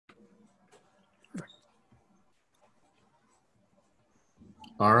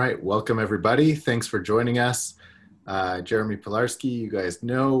All right, welcome everybody. Thanks for joining us. Jeremy Pilarski, you guys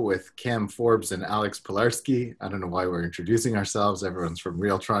know, with Cam Forbes and Alex Pilarski. I don't know why we're introducing ourselves. Everyone's from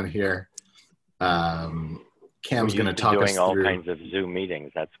Realtron here. Cam's going to talk us doing all through kinds of Zoom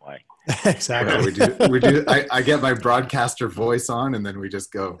meetings. That's why. Exactly. Well, we do. I get my broadcaster voice on, and then we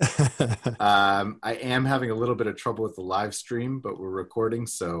just go. I am having a little bit of trouble with the live stream, but we're recording,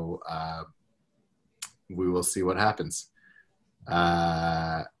 so we will see what happens.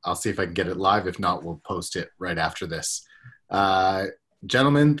 I'll see if I can get it live. If not, we'll post it right after this.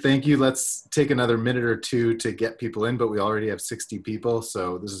 Gentlemen, thank you. Let's take another minute or two to get people in, but we already have 60 people.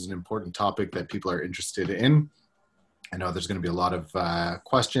 So this is an important topic that people are interested in. I know there's going to be a lot of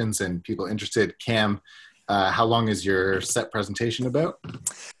questions and people interested. Cam, how long is your set presentation about?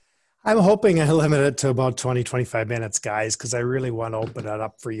 I'm hoping I limit it to about 20, 25 minutes, guys, because I really want to open it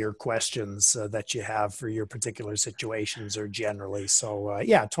up for your questions that you have for your particular situations or generally. So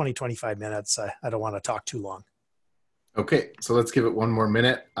yeah, 20, 25 minutes. I don't want to talk too long. Okay, so let's give it one more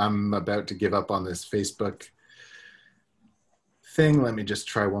minute. I'm about to give up on this Facebook thing. Let me just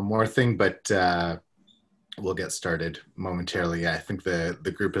try one more thing, but we'll get started momentarily. I think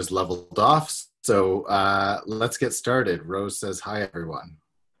the group has leveled off. So let's get started. Rose says, hi, everyone.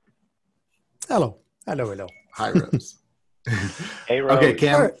 Hello. Hello. Hi, Rose. Hey, Rose. Okay,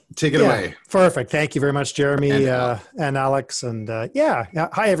 Cam, take it away. Perfect. Thank you very much, Jeremy and Alex. And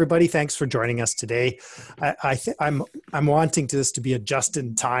hi, everybody. Thanks for joining us today. I'm wanting this to be a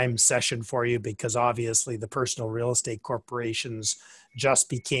just-in-time session for you because obviously the personal real estate corporations just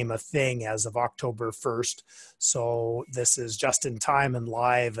became a thing as of October 1st. So this is just in time and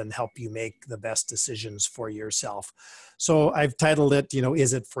live and help you make the best decisions for yourself. So I've titled it,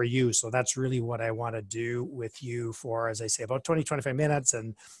 is it for you? So that's really what I want to do with you for, as I say, about 20, 25 minutes.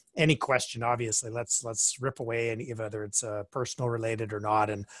 And any question, obviously, let's rip away, and whether it's personal related or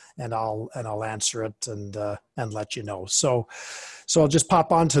not, and I'll answer it and let you know. So I'll just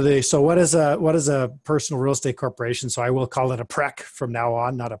pop onto so what is a personal real estate corporation? So I will call it a PREC from now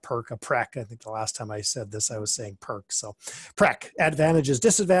on, not a PERC, a PREC. I think the last time I said this, I was saying PERC. So PREC, advantages,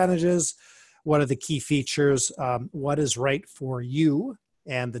 disadvantages. What are the key features? What is right for you?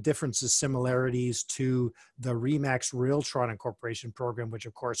 And the differences, similarities to the RE/MAX Realtron Incorporation program, which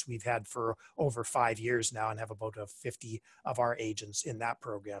of course we've had for over 5 years now and have about 50 of our agents in that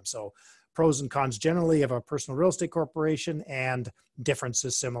program. So pros and cons generally of a personal real estate corporation, and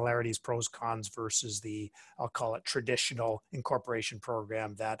differences, similarities, pros, cons versus the, I'll call it, traditional incorporation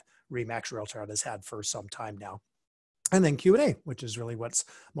program that RE/MAX Realtron has had for some time now. And then Q&A, which is really what's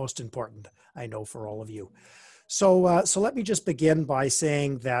most important, I know, for all of you. So let me just begin by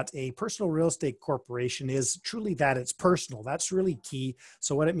saying that a personal real estate corporation is truly that it's personal. That's really key.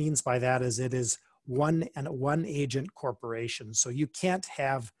 So what it means by that is it is one agent corporation. So you can't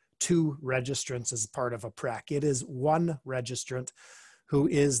have two registrants as part of a PREC. It is one registrant who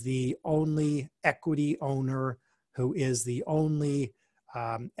is the only equity owner, who is the only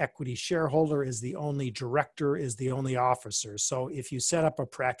equity shareholder, is the only director, is the only officer. So if you set up a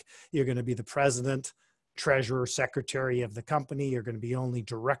PREC, you're going to be the president, treasurer, secretary of the company. You're going to be only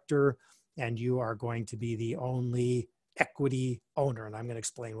director, and you are going to be the only equity owner. And I'm going to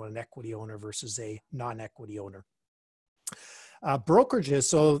explain what an equity owner versus a non-equity owner. Brokerages,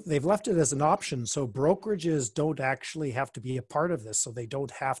 so they've left it as an option. So brokerages don't actually have to be a part of this. So they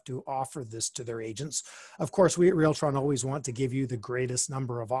don't have to offer this to their agents. Of course, we at Realtron always want to give you the greatest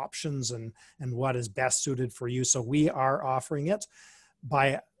number of options and what is best suited for you. So we are offering it.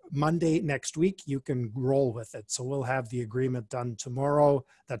 By Monday next week, you can roll with it. So we'll have the agreement done tomorrow.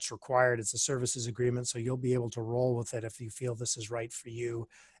 That's required. It's a services agreement. So you'll be able to roll with it if you feel this is right for you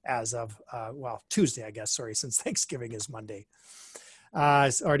as of, Tuesday, I guess, sorry, since Thanksgiving is Monday.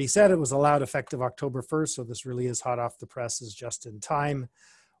 As already said, it was allowed effective October 1st. So this really is hot off the presses, just in time.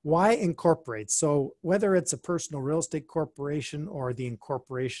 Why incorporate? So whether it's a personal real estate corporation or the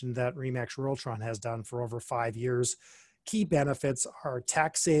incorporation that RE/MAX Realtron has done for over 5 years, key benefits are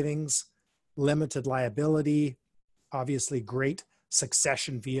tax savings, limited liability, obviously great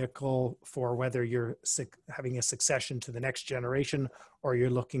succession vehicle for whether you're having a succession to the next generation or you're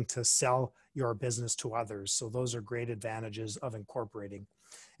looking to sell your business to others. So those are great advantages of incorporating.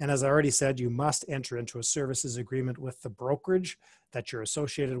 And as I already said, you must enter into a services agreement with the brokerage that you're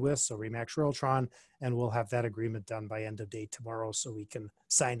associated with, so RE/MAX Realtron, and we'll have that agreement done by end of day tomorrow so we can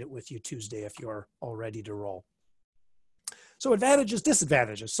sign it with you Tuesday if you're all ready to roll. So advantages,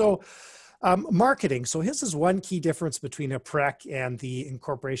 disadvantages. So marketing. So this is one key difference between a PREC and the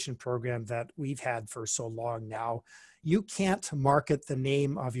incorporation program that we've had for so long now. you can't market the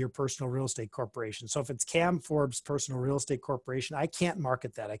name of your personal real estate corporation. So if it's Cam Forbes Personal Real Estate Corporation, I can't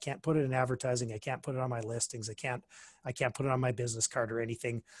market that. I can't put it in advertising. I can't put it on my listings. I can't put it on my business card or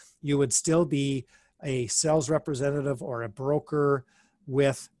anything. You would still be a sales representative or a broker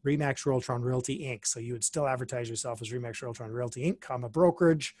with Remax Realtron Realty Inc. So you would still advertise yourself as Remax Realtron Realty Inc., comma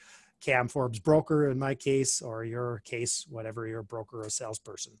brokerage, Cam Forbes broker in my case, or your case, whatever, you're a broker or a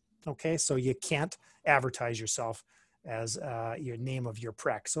salesperson. Okay, so you can't advertise yourself as your name of your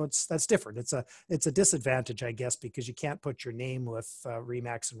PREC. So that's different. It's a disadvantage, I guess, because you can't put your name with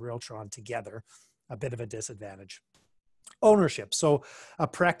Remax and Realtron together. A bit of a disadvantage. Ownership. So a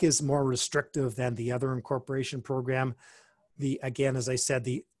PREC is more restrictive than the other incorporation program. Again, as I said,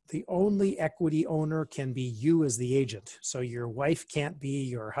 the only equity owner can be you as the agent. So your wife can't be,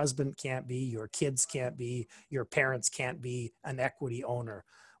 your husband can't be, your kids can't be, your parents can't be an equity owner.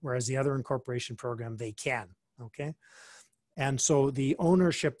 Whereas the other incorporation program, they can, okay? And so the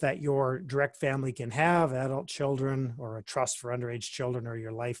ownership that your direct family can have, adult children or a trust for underage children or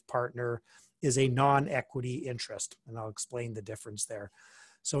your life partner, is a non-equity interest. And I'll explain the difference there.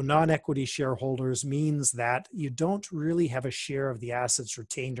 So non-equity shareholders means that you don't really have a share of the assets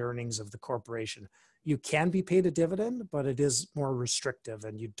retained earnings of the corporation. You can be paid a dividend, but it is more restrictive,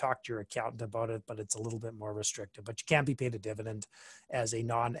 and you'd talk to your accountant about it, but it's a little bit more restrictive. But you can be paid a dividend as a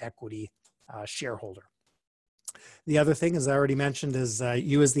non-equity shareholder. The other thing, as I already mentioned, is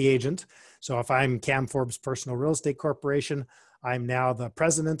you as the agent. So if I'm Cam Forbes Personal Real Estate Corporation, I'm now the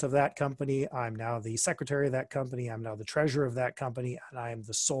president of that company. I'm now the secretary of that company. I'm now the treasurer of that company, and I am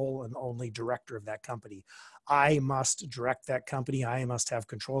the sole and only director of that company. I must direct that company. I must have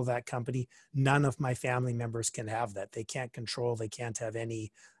control of that company. None of my family members can have that. They can't control, they can't have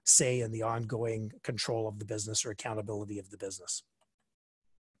any say in the ongoing control of the business or accountability of the business.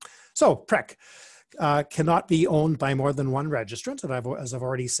 So PREC cannot be owned by more than one registrant, as I've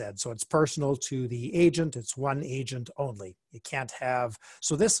already said. So it's personal to the agent. It's one agent only. You can't have,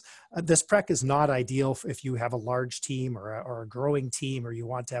 so this PREC is not ideal if you have a large team or a growing team, or you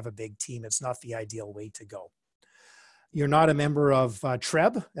want to have a big team. It's not the ideal way to go. You're not a member of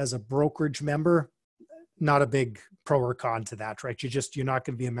TREB as a brokerage member. Not a big pro or con to that, right? You're not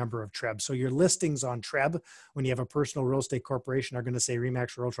going to be a member of TREB. So your listings on TREB, when you have a personal real estate corporation, are going to say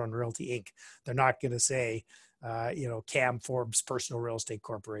Remax Realtron Realty Inc. They're not going to say, Cam Forbes Personal Real Estate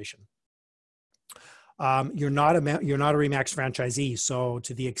Corporation. You're not a Remax franchisee. So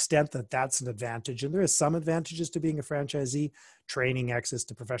to the extent that that's an advantage, and there is some advantages to being a franchisee, training, access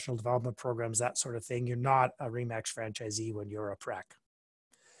to professional development programs, that sort of thing. You're not a Remax franchisee when you're a PREC.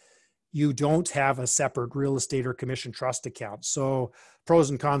 You don't have a separate real estate or commission trust account. So pros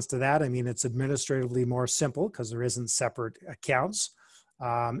and cons to that. I mean, it's administratively more simple because there isn't separate accounts.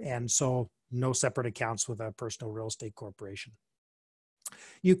 And so no separate accounts with a personal real estate corporation.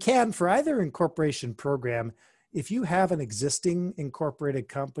 You can, for either incorporation program, if you have an existing incorporated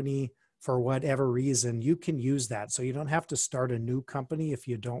company for whatever reason, you can use that. So you don't have to start a new company if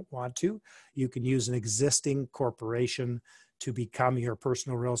you don't want to. You can use an existing corporation to become your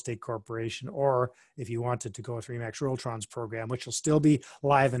personal real estate corporation, or if you wanted to go with Remax Realtron's program, which will still be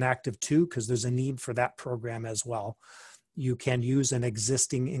live and active too, because there's a need for that program as well. You can use an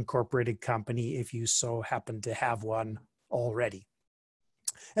existing incorporated company if you so happen to have one already.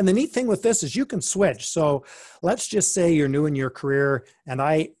 And the neat thing with this is you can switch. So let's just say you're new in your career, and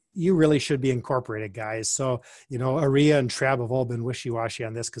you really should be incorporated, guys. So, AREA and TREB have all been wishy-washy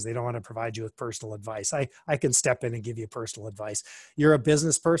on this because they don't want to provide you with personal advice. I can step in and give you personal advice. You're a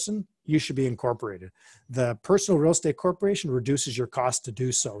business person, you should be incorporated. The personal real estate corporation reduces your cost to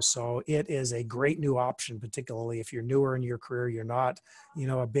do so. So it is a great new option, particularly if you're newer in your career, you're not,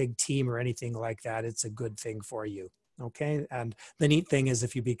 a big team or anything like that. It's a good thing for you. Okay. And the neat thing is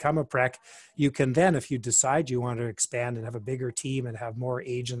if you become a PREC, you can then, if you decide you want to expand and have a bigger team and have more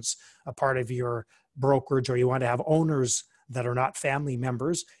agents a part of your brokerage, or you want to have owners that are not family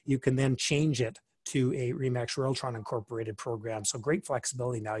members, you can then change it to a Remax Realtron Incorporated program. So great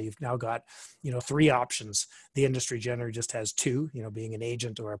flexibility now. You've now got, 3 options. The industry generally just has 2, being an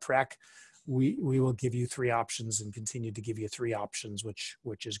agent or a PREC. We will give you 3 options and continue to give you 3 options, which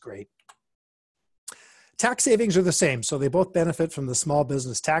is great. Tax savings are the same. So they both benefit from the small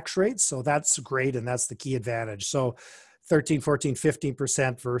business tax rates. So that's great. And that's the key advantage. So 13, 14,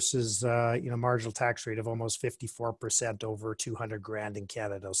 15% versus, marginal tax rate of almost 54% over 200 grand in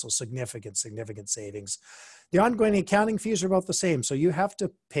Canada. So significant savings. The ongoing accounting fees are about the same. So you have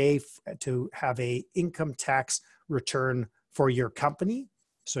to pay to have a income tax return for your company.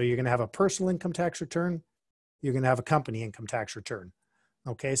 So you're going to have a personal income tax return. You're going to have a company income tax return.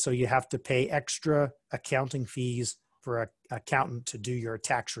 Okay, so you have to pay extra accounting fees for an accountant to do your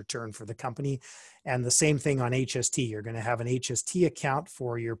tax return for the company. And the same thing on HST. You're going to have an HST account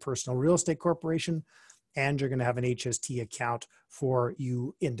for your personal real estate corporation, and you're going to have an HST account for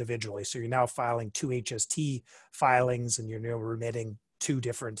you individually. So you're now filing 2 HST filings, and you're now remitting 2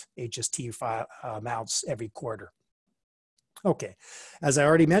 different HST amounts every quarter. Okay, as I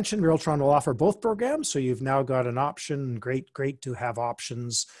already mentioned, Realtron will offer both programs. So you've now got an option. Great to have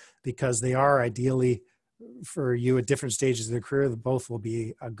options, because they are ideally for you at different stages of the career. Both will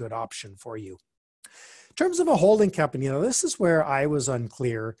be a good option for you. In terms of a holding company, this is where I was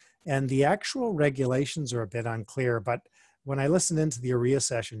unclear, and the actual regulations are a bit unclear. But when I listened into the AREA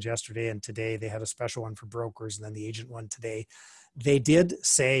sessions yesterday and today, they had a special one for brokers and then the agent one today. They did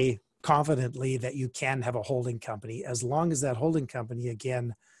say confidently that you can have a holding company, as long as that holding company,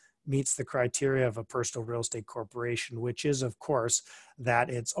 again, meets the criteria of a personal real estate corporation, which is, of course, that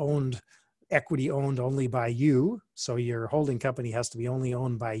it's equity owned only by you. So your holding company has to be only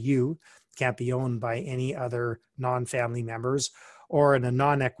owned by you, can't be owned by any other non-family members, or in a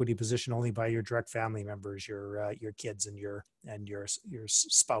non-equity position only by your direct family members, your kids and your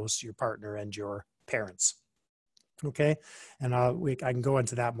spouse, your partner, and your parents. Okay, and I can go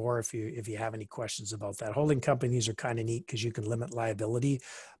into that more if you have any questions about that. Holding companies are kind of neat because you can limit liability,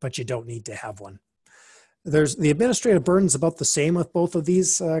 but you don't need to have one. There's the administrative burden's about the same with both of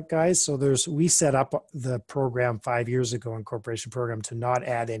these guys. So we set up the program 5 years ago, incorporation program, to not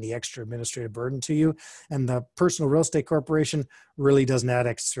add any extra administrative burden to you. And the personal real estate corporation really doesn't add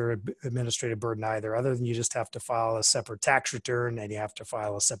extra administrative burden either, other than you just have to file a separate tax return and you have to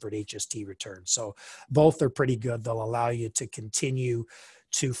file a separate HST return. So both are pretty good. They'll allow you to continue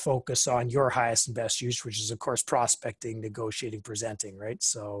to focus on your highest and best use, which is, of course, prospecting, negotiating, presenting, right?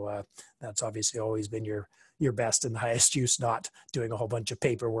 So that's obviously always been your best and highest use, not doing a whole bunch of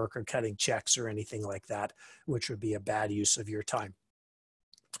paperwork or cutting checks or anything like that, which would be a bad use of your time.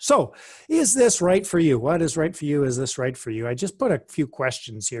 So is this right for you? What is right for you? Is this right for you? I just put a few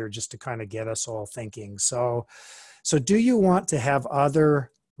questions here just to kind of get us all thinking. So do you want to have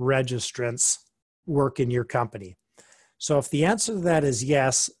other registrants work in your company? So if the answer to that is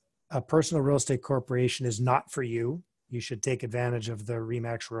yes, a personal real estate corporation is not for you. You should take advantage of the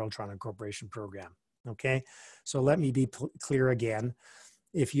RE/MAX Realtron Incorporation program. Okay, so let me be clear again.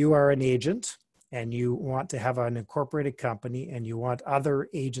 If you are an agent and you want to have an incorporated company and you want other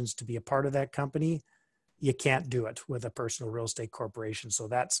agents to be a part of that company, you can't do it with a personal real estate corporation. So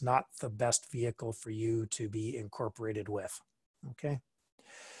that's not the best vehicle for you to be incorporated with. Okay.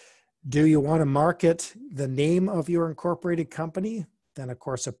 Do you want to market the name of your incorporated company? Then, of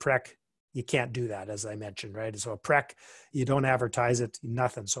course, a PREC, you can't do that, as I mentioned, right? So a PREC, you don't advertise it,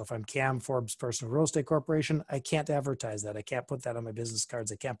 nothing. So if I'm Cam Forbes Personal Real Estate Corporation, I can't advertise that. I can't put that on my business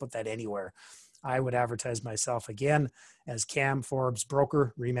cards. I can't put that anywhere. I would advertise myself again as Cam Forbes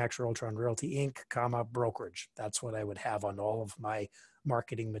Broker, RE/MAX Realtron Realty Inc., brokerage. That's what I would have on all of my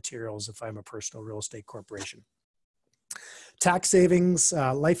marketing materials if I'm a personal real estate corporation. Tax savings,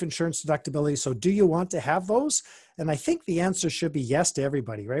 life insurance deductibility. So do you want to have those? And I think the answer should be yes to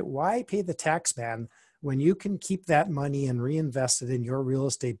everybody, right? Why pay the tax man when you can keep that money and reinvest it in your real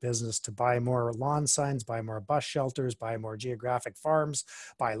estate business to buy more lawn signs, buy more bus shelters, buy more geographic farms,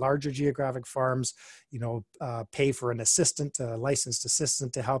 buy larger geographic farms, pay for an assistant, a licensed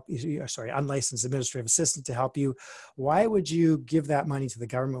assistant to help you, unlicensed administrative assistant to help you. Why would you give that money to the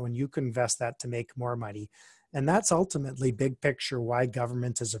government when you can invest that to make more money? And that's ultimately big picture why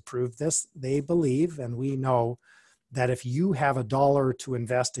government has approved this. They believe, and we know, that if you have $1 to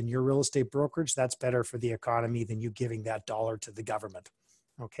invest in your real estate brokerage, that's better for the economy than you giving that $1 to the government.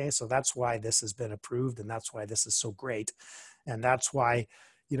 Okay, so that's why this has been approved, and that's why this is so great. And that's why,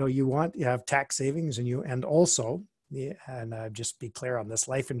 you have tax savings and also, and just be clear on this,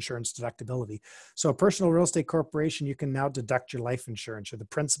 life insurance deductibility. So a personal real estate corporation, you can now deduct your life insurance. You're the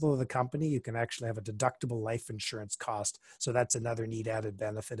principal of the company. You can actually have a deductible life insurance cost. So that's another neat added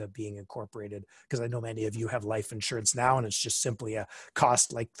benefit of being incorporated, because I know many of you have life insurance now and it's just simply a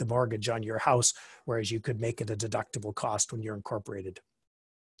cost like the mortgage on your house, whereas you could make it a deductible cost when you're incorporated.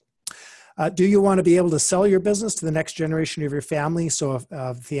 Do you want to be able to sell your business to the next generation of your family? So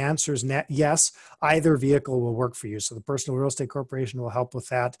if the answer is yes, either vehicle will work for you. So the personal real estate corporation will help with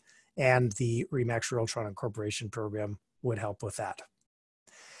that, and the RE/MAX Realtron Incorporation program would help with that.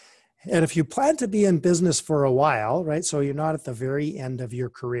 And if you plan to be in business for a while, right, so you're not at the very end of your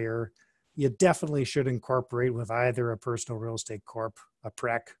career, you definitely should incorporate with either a personal real estate corp, a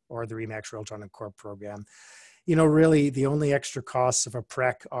PREC, or the RE/MAX Realtron Incorp program. Really the only extra costs of a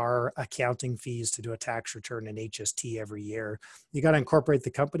PREC are accounting fees to do a tax return and HST every year. You got to incorporate the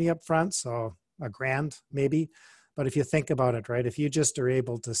company up front, so $1,000 maybe. But if you think about it, right, if you just are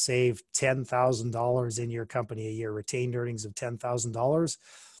able to save $10,000 in your company a year, retained earnings of $10,000,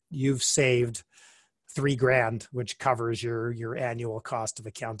 you've saved $3,000, which covers your annual cost of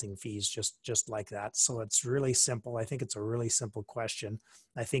accounting fees, just like that. So it's really simple. I think it's a really simple question.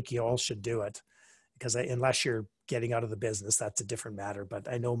 I think you all should do it, because unless you're getting out of the business, that's a different matter.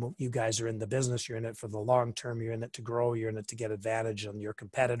 But I know you guys are in the business. You're in it for the long term. You're in it to grow. You're in it to get advantage on your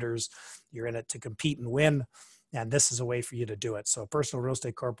competitors. You're in it to compete and win. And this is a way for you to do it. So a personal real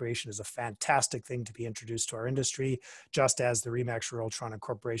estate corporation is a fantastic thing to be introduced to our industry, just as the RE/MAX Realtron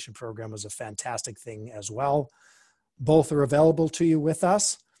Corporation program was a fantastic thing as well. Both are available to you with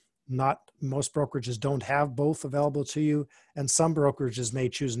us. Not most brokerages don't have both available to you, and some brokerages may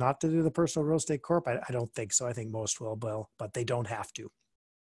choose not to do the personal real estate corp. I don't think so. I think most will, but they don't have to.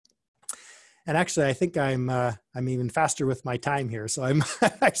 And actually, I think I'm even faster with my time here, so I'm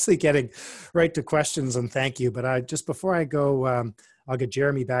actually getting right to questions, and thank you. But just before I go, I'll get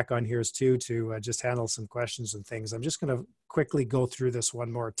Jeremy back on here too to just handle some questions and things. I'm just going to quickly go through this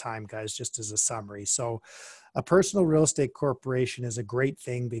one more time, guys, just as a summary. So a personal real estate corporation is a great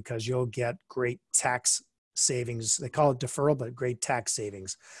thing because you'll get great tax savings. They call it deferral, but great tax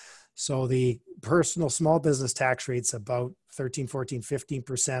savings. So the personal small business tax rate's about 13, 14,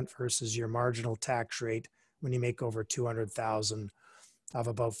 15% versus your marginal tax rate when you make over 200,000 of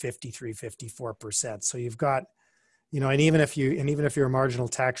about 53, 54%. So you've got, and even if your marginal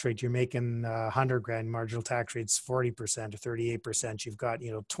tax rate, you're making 100 grand, marginal tax rate's 40% or 38%, you've got,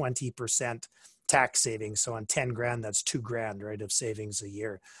 20% tax savings. So on 10 grand, that's 2 grand, right, of savings a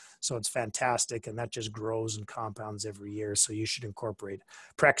year. So it's fantastic. And that just grows and compounds every year. So you should incorporate.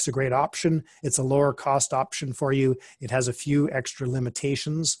 PREC's a great option. It's a lower cost option for you. It has a few extra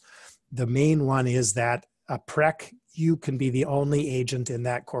limitations. The main one is that a PREC, you can be the only agent in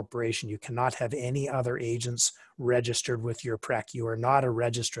that corporation. You cannot have any other agents registered with your PREC. You are not a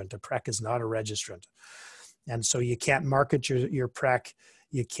registrant. A PREC is not a registrant. And so you can't market your PREC.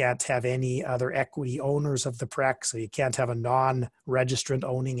 You can't have any other equity owners of the PREC. So you can't have a non-registrant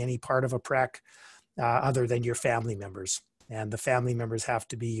owning any part of a PREC other than your family members. And the family members have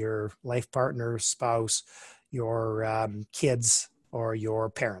to be your life partner, spouse, your kids, or your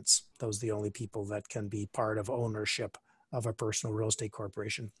parents. Those are the only people that can be part of ownership of a personal real estate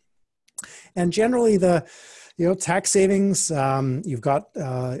corporation. And generally the, tax savings, you've got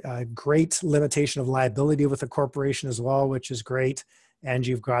a great limitation of liability with a corporation as well, which is great. And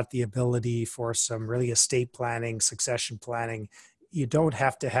you've got the ability for some really estate planning, succession planning. You don't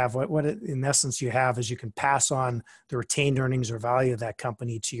have to have what in essence you have is you can pass on the retained earnings or value of that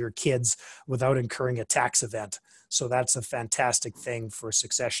company to your kids without incurring a tax event. So that's a fantastic thing for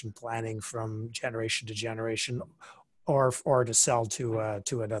succession planning from generation to generation, or to sell to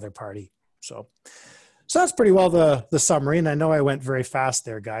another party. So that's pretty well the summary. And I know I went very fast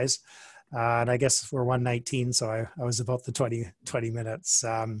there, guys. And I guess we're 119, so I was about the 20 minutes.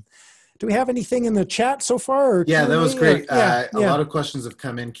 Do we have anything in the chat so far? Or yeah, that was great. A lot of questions have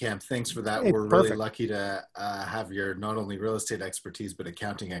come in, Cam. Thanks for that. Hey, we're perfect. really lucky to have your not only real estate expertise, but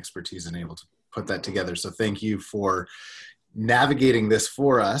accounting expertise and able to put that together. So thank you for navigating this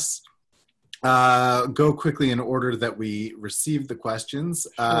for us. Go quickly in order that we received the questions.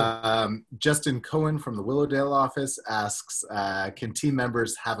 Sure. Justin Cohen from the Willowdale office asks, can team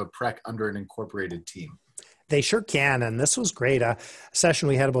members have a PREC under an incorporated team? They sure can. And this was great. A session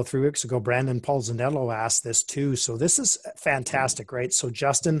we had about 3 weeks ago, Brandon Polzanello asked this too. So this is fantastic, right? So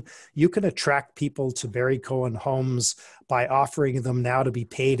Justin, you can attract people to Barry Cohen Homes by offering them now to be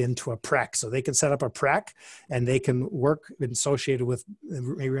paid into a PREC. So they can set up a PREC and they can work associated with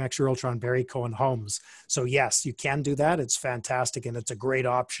RE/MAX Realtron Barry Cohen Homes. So yes, you can do that. It's fantastic. And it's a great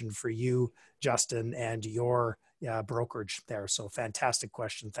option for you, Justin, and your brokerage there. So fantastic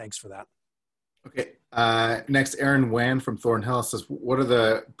question. Thanks for that. Okay. Next, Aaron Wan from Thornhill says, what are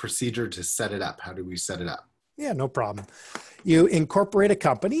the procedure to set it up? How do we set it up? Yeah, no problem. You incorporate a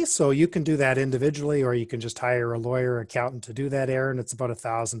company, so you can do that individually, or you can just hire a lawyer or accountant to do that, Aaron. It's about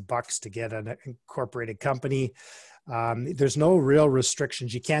 $1,000 to get an incorporated company. There's no real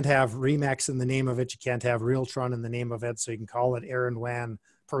restrictions. You can't have RE/MAX in the name of it. You can't have Realtron in the name of it. So you can call it Aaron Wan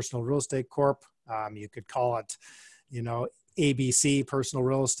Personal Real Estate Corp. You could call it, ABC Personal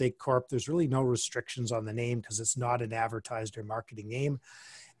Real Estate Corp. There's really no restrictions on the name because it's not an advertised or marketing name.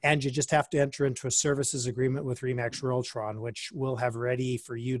 And you just have to enter into a services agreement with RE/MAX Realtron, which we'll have ready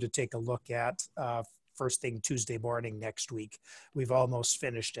for you to take a look at first thing Tuesday morning next week. We've almost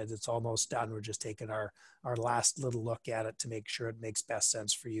finished it. It's almost done. We're just taking our last little look at it to make sure it makes best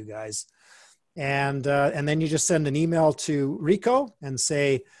sense for you guys. And then you just send an email to Rico and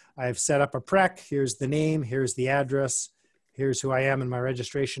say, I've set up a PREC. Here's the name. Here's the address. Here's who I am and my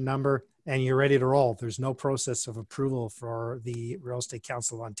registration number. And you're ready to roll. There's no process of approval for the Real Estate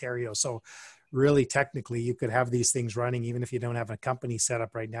Council of Ontario. So really, technically, you could have these things running, even if you don't have a company set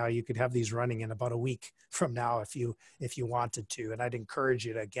up right now. You could have these running in about a week from now if you wanted to. And I'd encourage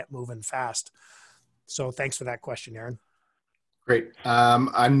you to get moving fast. So thanks for that question, Aaron. Great.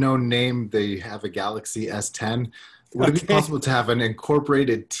 Unknown name, they have a Galaxy S10. Would it be possible to have an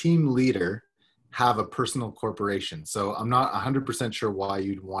incorporated team leader have a personal corporation? So I'm not 100% sure why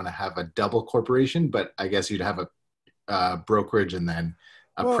you'd want to have a double corporation, but I guess you'd have a brokerage and then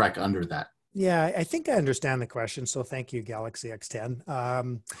a PREC under that. Yeah, I think I understand the question. So thank you, Galaxy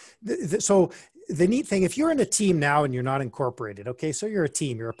X10. So the neat thing, if you're in a team now and you're not incorporated, okay, so you're a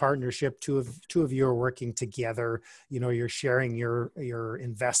team, you're a partnership, two of you are working together, you're sharing your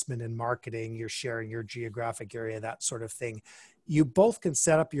investment in marketing, you're sharing your geographic area, that sort of thing. You both can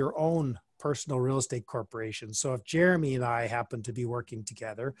set up your own personal real estate corporation. So if Jeremy and I happen to be working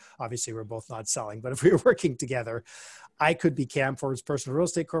together, obviously we're both not selling, but if we were working together, I could be Cam Ford's Personal Real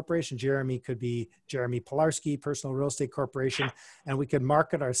Estate Corporation. Jeremy could be Jeremy Pilarski Personal Real Estate Corporation. And we could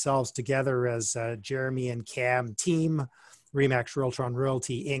market ourselves together as Jeremy and Cam Team, Remax Realtron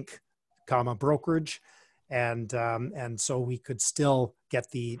Realty Inc., brokerage. And so we could still get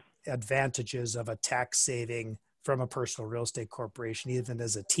the advantages of a tax saving from a personal real estate corporation, even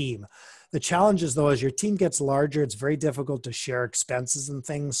as a team. The challenge is, though, as your team gets larger, it's very difficult to share expenses and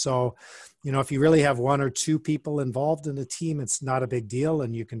things. So, if you really have one or two people involved in a team, it's not a big deal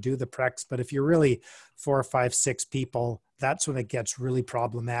and you can do the PRECs. But if you're really 4, 5, 6 people, that's when it gets really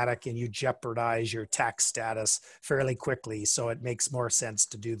problematic and you jeopardize your tax status fairly quickly. So it makes more sense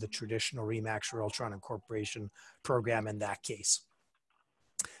to do the traditional Remax Realtron Incorporation program in that case.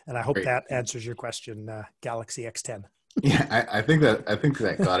 And I hope that answers your question, Galaxy X10. Yeah, I think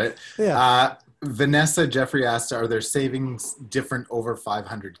that got it. Yeah. Vanessa Jeffrey asked, are there savings different over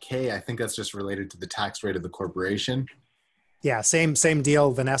 500K? I think that's just related to the tax rate of the corporation. Yeah, same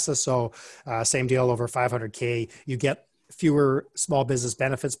deal, Vanessa. So same deal over 500K. You get fewer small business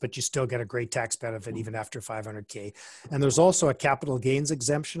benefits, but you still get a great tax benefit even after 500K. And there's also a capital gains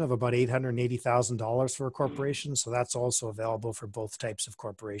exemption of about $880,000 for a corporation. So that's also available for both types of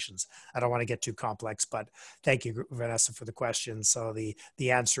corporations. I don't want to get too complex, but thank you, Vanessa, for the question. So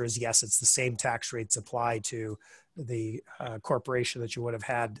the answer is yes, it's the same tax rates apply to the corporation that you would have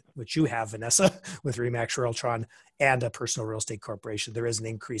had, which you have, Vanessa, with Remax Realtron, and a personal real estate corporation. There is an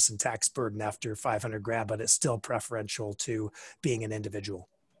increase in tax burden after 500 grand, but it's still preferential to being an individual.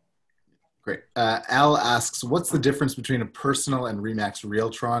 Great. Al asks, what's the difference between a personal and Remax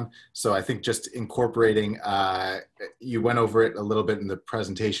Realtron? So I think just incorporating, you went over it a little bit in the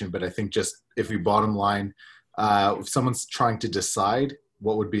presentation, but I think just if we bottom line, if someone's trying to decide,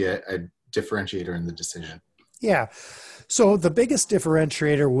 what would be a differentiator in the decision? Yeah. So the biggest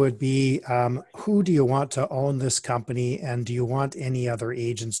differentiator would be who do you want to own this company, and do you want any other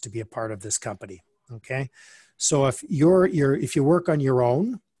agents to be a part of this company? Okay. So if if you work on your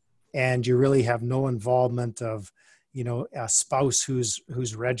own and you really have no involvement of, a spouse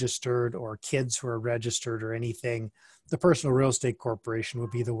who's registered or kids who are registered or anything, the personal real estate corporation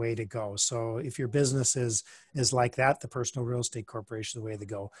would be the way to go. So if your business is like that, the personal real estate corporation is the way to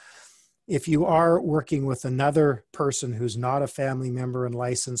go. If you are working with another person who's not a family member and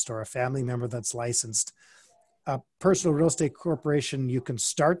licensed, or a family member that's licensed, a personal real estate corporation, you can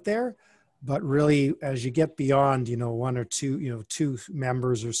start there, but really as you get beyond, one or two, two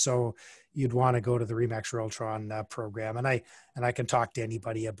members or so, you'd want to go to the Remax Realtron program. And I can talk to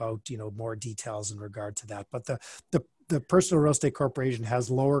anybody about, more details in regard to that. But the personal real estate corporation has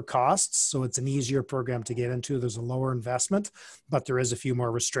lower costs, so it's an easier program to get into. There's a lower investment, but there is a few more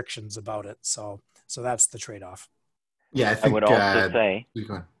restrictions about it. So that's the trade-off. Yeah, I think I would also say,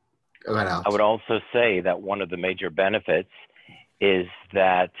 go ahead, Alex. I would also say that one of the major benefits is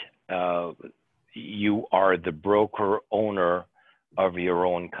that you are the broker owner of your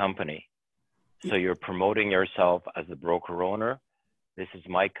own company. So you're promoting yourself as the broker owner. This is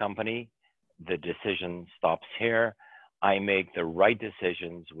my company. The decision stops here. I make the right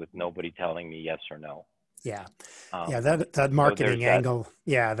decisions with nobody telling me yes or no. Yeah. That marketing angle.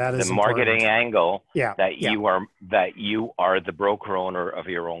 That is the marketing important. Angle. Yeah. That you are the broker owner of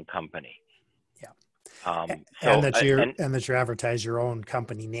your own company. Yeah. And that you advertise your own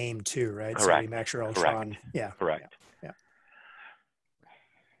company name too, right? Correct. So Remax Realtron. Correct. Yeah. Correct. Yeah.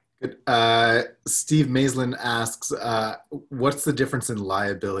 Good. Steve Maislin asks, what's the difference in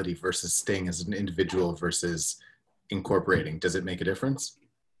liability versus staying as an individual versus incorporating? Does it make a difference?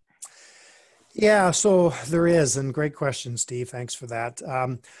 Yeah, so there is, and great question, Steve. Thanks for that.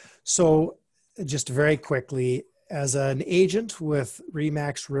 So just very quickly, as an agent with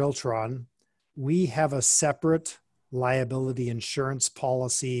Remax Realtron, we have a separate liability insurance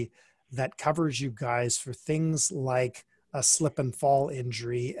policy that covers you guys for things like a slip and fall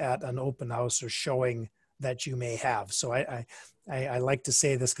injury at an open house or showing that you may have. So I like to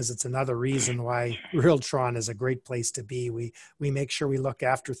say this because it's another reason why Realtron is a great place to be. We make sure we look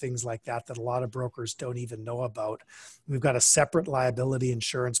after things like that a lot of brokers don't even know about. We've got a separate liability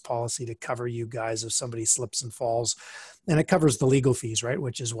insurance policy to cover you guys if somebody slips and falls. And it covers the legal fees, right?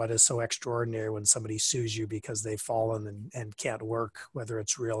 Which is what is so extraordinary when somebody sues you because they've fallen and can't work, whether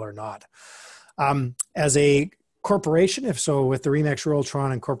it's real or not. As a corporation, if so, with the Remax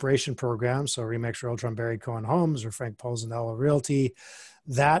Realtron and Corporation program, so Remax Realtron Barry Cohen Homes or Frank Posanello Realty,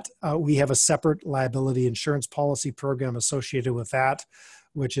 that we have a separate liability insurance policy program associated with that,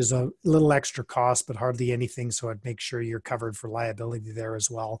 which is a little extra cost, but hardly anything. So I'd make sure you're covered for liability there as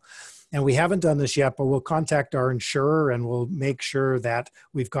well. And we haven't done this yet, but we'll contact our insurer and we'll make sure that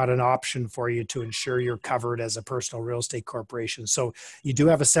we've got an option for you to ensure you're covered as a personal real estate corporation. So you do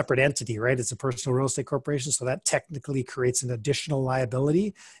have a separate entity, right? It's a personal real estate corporation. So that technically creates an additional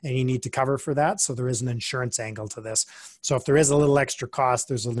liability and you need to cover for that. So there is an insurance angle to this. So if there is a little extra cost,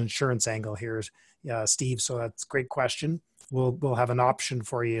 there's an insurance angle here, Steve. So that's a great question. We'll have an option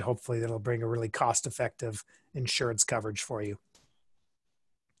for you. Hopefully that'll bring a really cost-effective insurance coverage for you.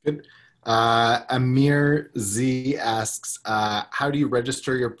 Good. Amir Z asks, how do you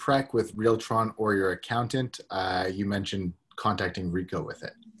register your PREC with Realtron or your accountant? You mentioned contacting Rico with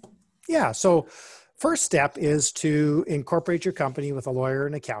it. Yeah. So first step is to incorporate your company with a lawyer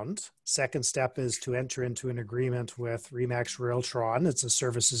and accountant. Second step is to enter into an agreement with Remax Realtron. It's a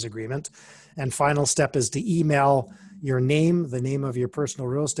services agreement. And final step is to email your name, the name of your personal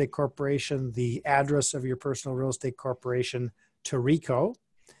real estate corporation, the address of your personal real estate corporation to Rico.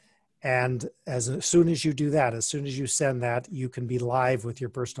 And as soon as you do that, as soon as you send that, you can be live with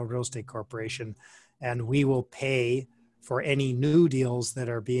your personal real estate corporation, and we will pay for any new deals that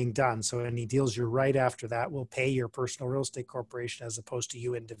are being done. So any deals you're right after that will pay your personal real estate corporation as opposed to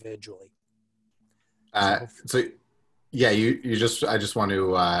you individually. So yeah, I just want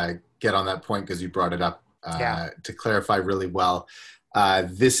to get on that point because you brought it up to clarify really well.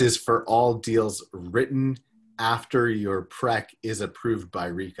 This is for all deals written after your PREC is approved by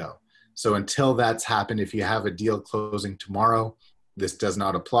Rico. So until that's happened, if you have a deal closing tomorrow, this does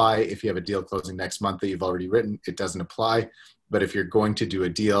not apply. If you have a deal closing next month that you've already written, it doesn't apply. But if you're going to do a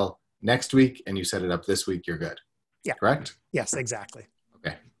deal next week and you set it up this week, you're good. Yeah. Correct? Yes, exactly.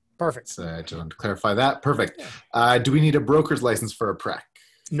 Okay. Perfect. So I just want to clarify that. Perfect. Do we need a broker's license for a PREC?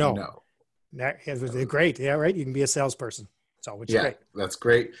 No. No. Great. Yeah, right. You can be a salesperson. So, which is great. That's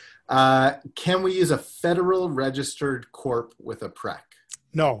great. Can we use a federal registered corp with a PREC?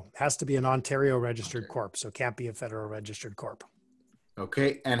 No, it has to be an Ontario registered corp. So it can't be a federal registered corp.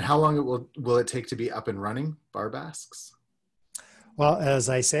 Okay. And how long will it take to be up and running, Barb asks? Well, as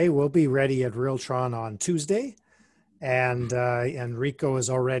I say, we'll be ready at Realtron on Tuesday, and Rico is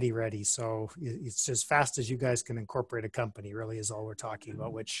already ready. So it's as fast as you guys can incorporate a company. Really, is all we're talking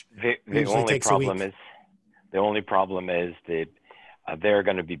about. Which the only problem is that they're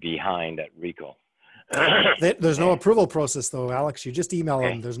going to be behind at Rico. There's no approval process though, Alex. You just email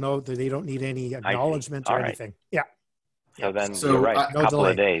them. They don't need any acknowledgement or anything. Yeah. So then you're right. A couple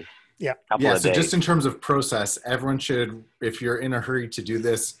of days. Yeah. So just in terms of process, everyone should, if you're in a hurry to do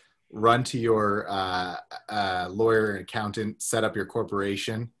this, run to your lawyer and accountant, set up your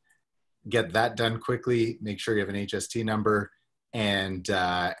corporation, get that done quickly, make sure you have an HST number, and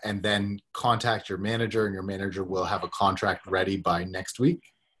then contact your manager, and your manager will have a contract ready by next week.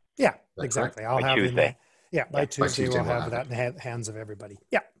 Yeah, exactly. I'll have Tuesday. By Tuesday we'll have that in the hands of everybody.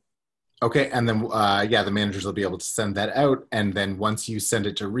 Yeah. Okay, and then the managers will be able to send that out, and then once you send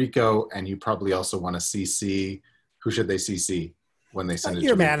it to Rico, and you probably also want to CC, who should they CC when they send it to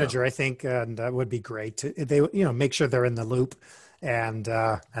your Rico? manager, I think, and that would be great. They make sure they're in the loop, and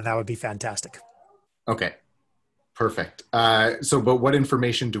that would be fantastic. Okay, perfect. But what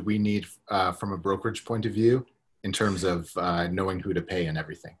information do we need from a brokerage point of view in terms of knowing who to pay and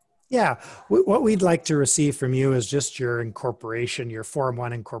everything? Yeah, what we'd like to receive from you is just your incorporation, your Form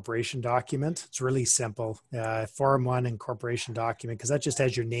 1 incorporation document. It's really simple. Form 1 incorporation document, because that just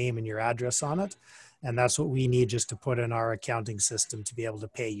has your name and your address on it. And that's what we need just to put in our accounting system to be able to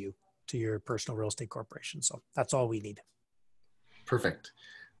pay you to your personal real estate corporation. So that's all we need. Perfect.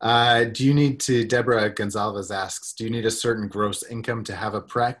 Do you need to, Deborah Gonzalez asks, do you need a certain gross income to have a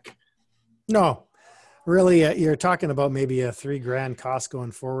PREC? No. Really, you're talking about maybe a $3,000 cost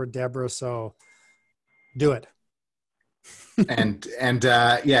going forward, Deborah. So do it.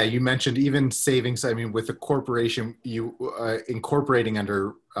 Yeah, you mentioned even savings. I mean, with a corporation, you incorporating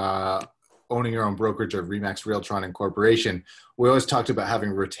under owning your own brokerage of Remax Realtron Incorporation. We always talked about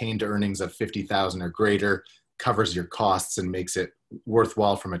having retained earnings of 50,000 or greater, covers your costs and makes it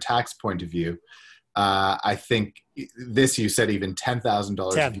worthwhile from a tax point of view. I think this, you said even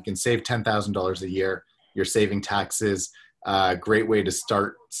 $10,000. If you can save $10,000 a year, you're saving taxes. Great way to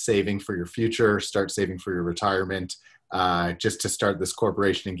start saving for your future, start saving for your retirement. Just to start this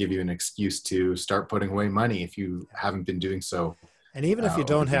corporation and give you an excuse to start putting away money if you haven't been doing so. And even if you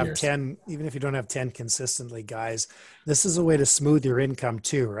don't have 10, even if you don't have 10 consistently, guys, this is a way to smooth your income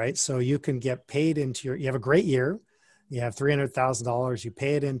too, right? So you can get paid into you have a great year, you have $300,000, you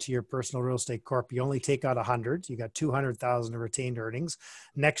pay it into your personal real estate corp. You only take out 100, you got 200,000 of retained earnings.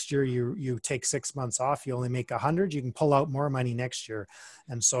 Next year, you take 6 months off, you only make 100, you can pull out more money next year.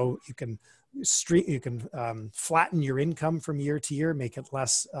 And so you can flatten your income from year to year, make it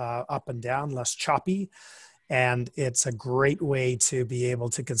less up and down, less choppy. And it's a great way to be able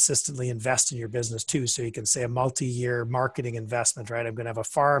to consistently invest in your business too. So you can say a multi-year marketing investment, right? I'm going to have a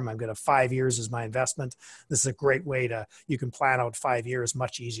farm. I'm going to have 5 years as my investment. This is a great way you can plan out 5 years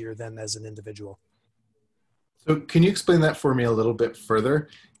much easier than as an individual. So can you explain that for me a little bit further?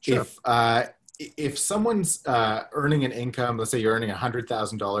 Sure. If someone's earning an income, let's say you're earning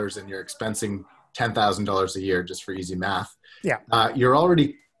 $100,000 and you're expensing $10,000 a year, just for easy math. Yeah. You're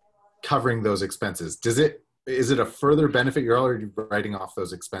already covering those expenses. Is it a further benefit? You're already writing off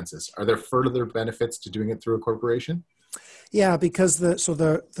those expenses. Are there further benefits to doing it through a corporation? Yeah, because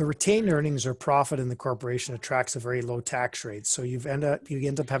the retained earnings or profit in the corporation attracts a very low tax rate. So you end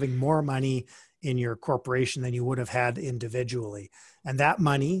up having more money in your corporation than you would have had individually. And that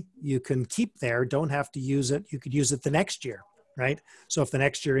money you can keep there, don't have to use it. You could use it the next year, right? So if the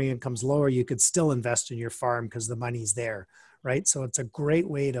next year income comes lower, you could still invest in your farm because the money's there, right? So it's a great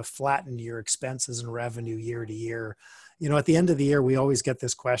way to flatten your expenses and revenue year to year. You know, at the end of the year, we always get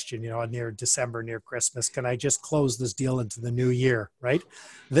this question, you know, near December, near Christmas, can I just close this deal into the new year, right?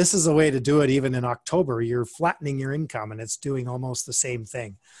 This is a way to do it even in October. You're flattening your income and it's doing almost the same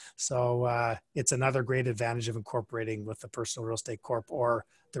thing. So it's another great advantage of incorporating with the Personal Real Estate Corp or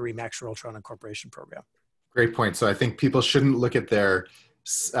the Remax Realtron Incorporation program. Great point. So I think people shouldn't look at their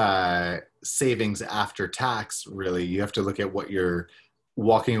savings after tax, really. You have to look at what you're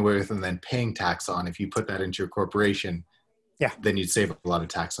walking away with and then paying tax on. If you put that into your corporation, then you'd save a lot of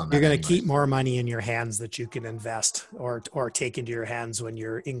tax on that. You're going to keep more money in your hands that you can invest or take into your hands when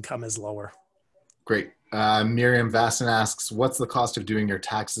your income is lower. Great. Miriam Vasson asks, what's the cost of doing your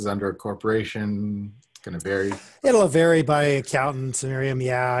taxes under a corporation? Going to vary? It'll vary by accountant, Miriam.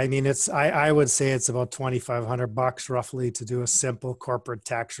 Yeah, I mean, I would say it's about $2,500 roughly to do a simple corporate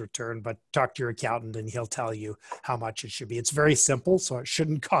tax return. But talk to your accountant, and he'll tell you how much it should be. It's very simple, so it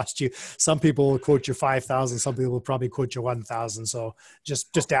shouldn't cost you. Some people will quote you $5,000. Some people will probably quote you $1,000. So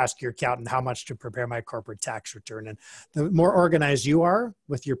just ask your accountant how much to prepare my corporate tax return. And the more organized you are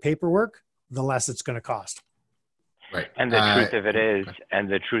with your paperwork, the less it's going to cost. Right. And the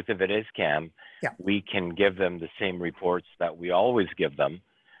truth of it is, Cam, we can give them the same reports that we always give them,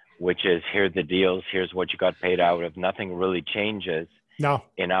 which is, here are the deals, here's what you got paid out of. Nothing really changes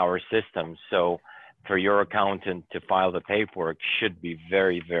in our system. So for your accountant to file the paperwork should be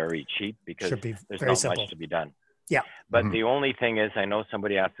very, very cheap because there's not much to be done. Yeah. But the only thing is, I know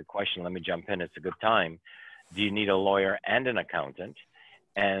somebody asked a question, let me jump in, it's a good time. Do you need a lawyer and an accountant?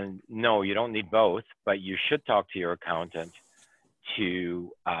 And no, you don't need both, but you should talk to your accountant to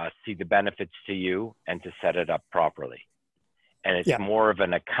see the benefits to you and to set it up properly. And it's more of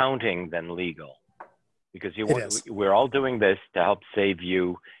an accounting than legal, because we're all doing this to help save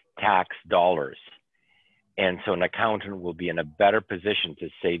you tax dollars. And so an accountant will be in a better position to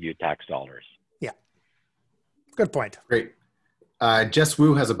save you tax dollars. Yeah. Good point. Great. Jess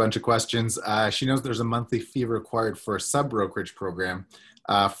Wu has a bunch of questions. She knows there's a monthly fee required for a sub-brokerage program.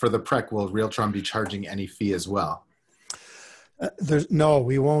 For the PREC, will Realtron be charging any fee as well? No,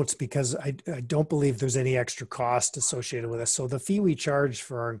 we won't, because I don't believe there's any extra cost associated with this. So the fee we charge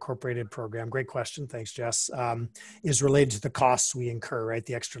for our incorporated program, great question, thanks Jess, is related to the costs we incur, right?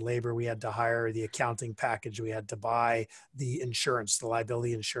 The extra labor we had to hire, the accounting package we had to buy, the insurance, the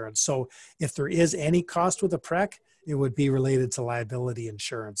liability insurance. So if there is any cost with the PREC, it would be related to liability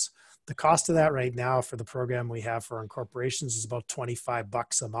insurance. The cost of that right now for the program we have for our incorporations is about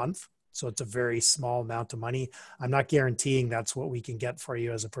 $25 a month. So it's a very small amount of money. I'm not guaranteeing that's what we can get for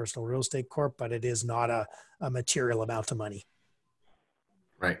you as a personal real estate corp, but it is not a material amount of money.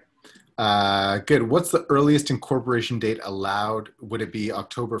 Right. Good. What's the earliest incorporation date allowed? Would it be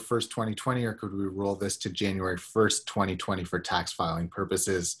October 1st, 2020, or could we roll this to January 1st, 2020 for tax filing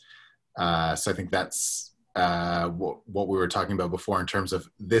purposes? So I think that's what we were talking about before in terms of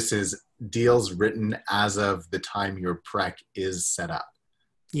this is deals written as of the time your PREC is set up.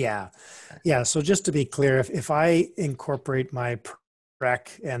 Yeah. Yeah. So just to be clear, if I incorporate my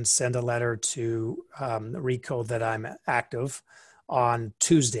PREC and send a letter to RICO that I'm active on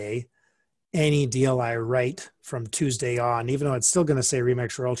Tuesday, any deal I write from Tuesday on, even though it's still going to say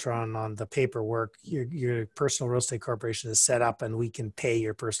Remax Realtron on the paperwork, your personal real estate corporation is set up and we can pay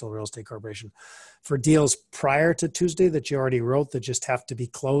your personal real estate corporation. For deals prior to Tuesday that you already wrote that just have to be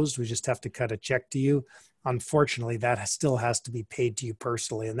closed, we just have to cut a check to you. Unfortunately, that still has to be paid to you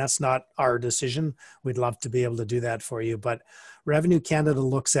personally, and that's not our decision. We'd love to be able to do that for you, but Revenue Canada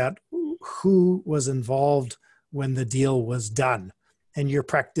looks at who was involved when the deal was done. And your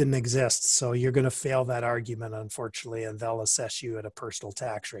PREC didn't exist. So you're going to fail that argument, unfortunately, and they'll assess you at a personal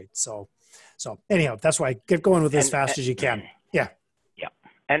tax rate. So anyhow, that's why get going with as fast as you can. Yeah. Yeah.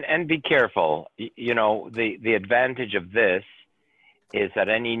 And be careful. You know, the advantage of this is that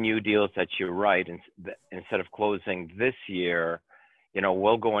any new deals that you write, instead of closing this year, you know,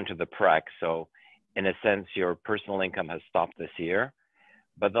 will go into the PREC. So in a sense, your personal income has stopped this year.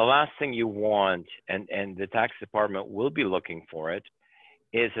 But the last thing you want, and the tax department will be looking for it,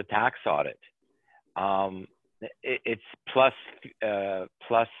 is a tax audit. It's plus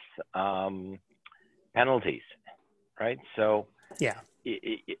penalties, right? So yeah,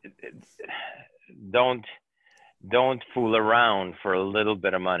 don't fool around for a little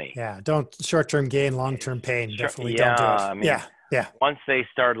bit of money. Yeah, don't short-term gain, long-term pain. Definitely yeah, don't do it. I mean, yeah. Once they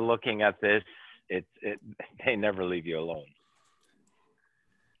start looking at this, they never leave you alone.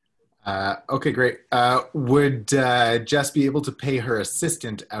 Okay, great. Would Jess be able to pay her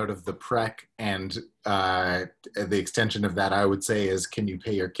assistant out of the PREC? And the extension of that, I would say, is can you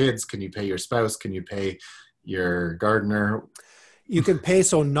pay your kids? Can you pay your spouse? Can you pay your gardener? You can pay,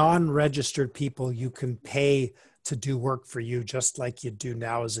 so non-registered people, you can pay to do work for you just like you do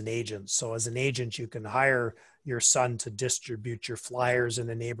now as an agent. So as an agent, you can hire your son to distribute your flyers in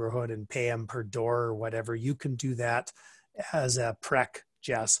the neighborhood and pay him per door or whatever. You can do that as a PREC,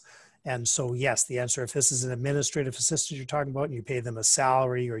 Jess. And so, yes, the answer, if this is an administrative assistant you're talking about and you pay them a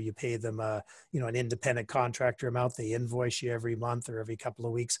salary or you pay them an independent contractor amount, they invoice you every month or every couple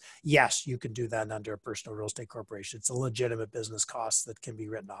of weeks. Yes, you can do that under a personal real estate corporation. It's a legitimate business cost that can be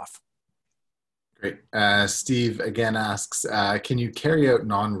written off. Great. Steve again asks, can you carry out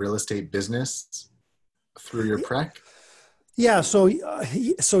non-real estate business through your PREC? Yeah. So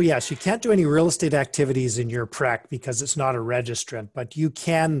yes, you can't do any real estate activities in your PREC because it's not a registrant, but you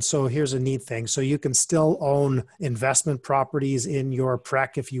can. So here's a neat thing. So you can still own investment properties in your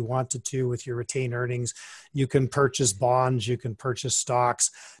PREC if you wanted to with your retained earnings. You can purchase bonds, you can purchase stocks.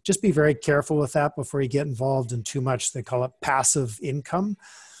 Just be very careful with that before you get involved in too much. They call it passive income,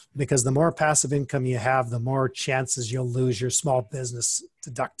 because the more passive income you have, the more chances you'll lose your small business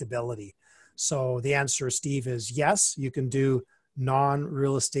deductibility. So the answer, Steve, is yes, you can do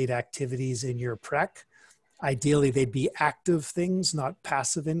non-real estate activities in your PREC. Ideally, they'd be active things, not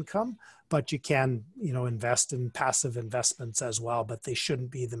passive income, but you can, invest in passive investments as well, but they shouldn't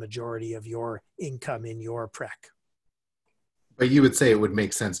be the majority of your income in your PREC. But you would say it would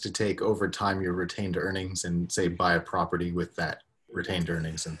make sense to take over time your retained earnings and say buy a property with that retained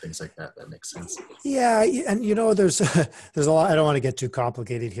earnings and things like that. That makes sense. Yeah. And there's a lot, I don't want to get too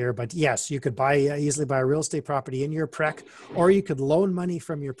complicated here, but yes, you could easily buy a real estate property in your PREC, or you could loan money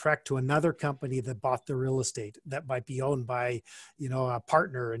from your PREC to another company that bought the real estate that might be owned by, a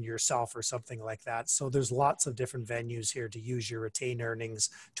partner and yourself or something like that. So there's lots of different venues here to use your retained earnings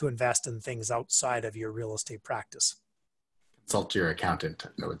to invest in things outside of your real estate practice. Consult your accountant,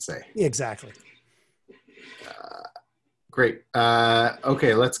 I would say. Exactly. Great.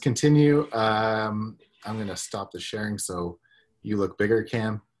 Okay, let's continue. I'm going to stop the sharing so you look bigger,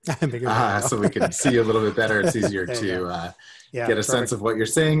 Cam. So we can see you a little bit better. It's easier to get a sense of what you're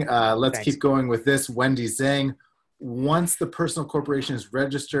saying. Let's keep going with this. Wendy Zhang, once the personal corporation is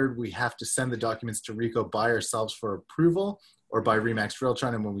registered, we have to send the documents to RICO by ourselves for approval or by Remax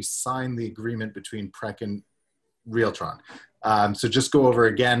Realtron, and when we sign the agreement between PREC and Realtron. So just go over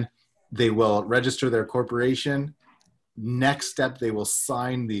again. They will register their corporation. Next step, they will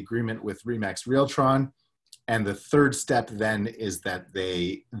sign the agreement with Remax Realtron. And the third step then is that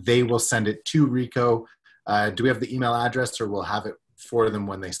they will send it to RICO. Do we have the email address, or we'll have it for them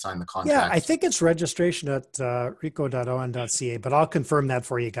when they sign the contract? Yeah, I think it's registration at rico.on.ca, but I'll confirm that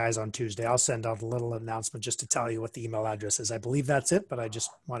for you guys on Tuesday. I'll send out a little announcement just to tell you what the email address is. I believe that's it, but I just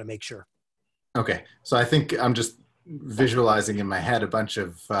want to make sure. Okay, so I think I'm just visualizing in my head a bunch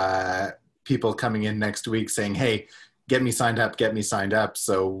of people coming in next week saying, hey, get me signed up, get me signed up.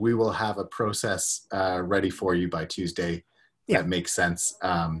 So we will have a process ready for you by Tuesday. Yeah. That makes sense.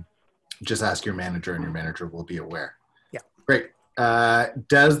 Just ask your manager and your manager will be aware. Yeah. Great.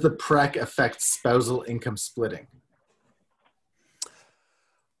 Does the PREC affect spousal income splitting?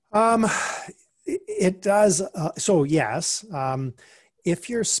 It does. So yes, if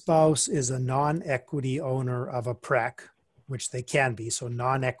your spouse is a non-equity owner of a PREC, which they can be, so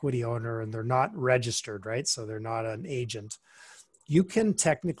non-equity owner, and they're not registered, right? So they're not an agent. You can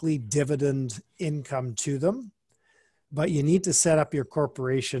technically dividend income to them, but you need to set up your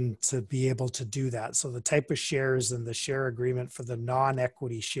corporation to be able to do that. So the type of shares and the share agreement for the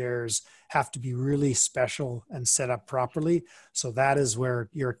non-equity shares have to be really special and set up properly. So that is where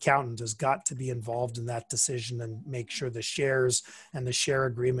your accountant has got to be involved in that decision and make sure the shares and the share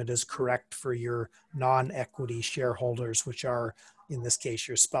agreement is correct for your non-equity shareholders, which are, in this case,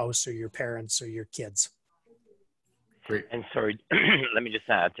 your spouse or your parents or your kids. Great. And sorry, let me just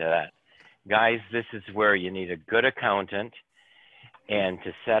add to that. Guys, this is where you need a good accountant, and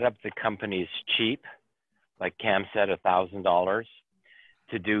to set up the company is cheap. Like Cam said, $1,000.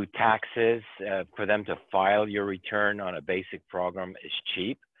 To do taxes, for them to file your return on a basic program is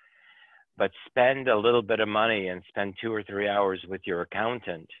cheap. But spend a little bit of money and spend 2 or 3 hours with your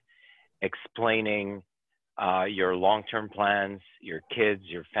accountant explaining your long-term plans, your kids,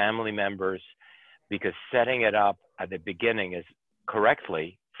 your family members, because setting it up at the beginning is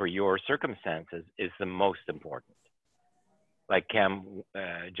correctly for your circumstances is the most important. Like Cam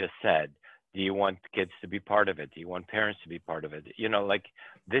just said, do you want kids to be part of it? Do you want parents to be part of it? You know, like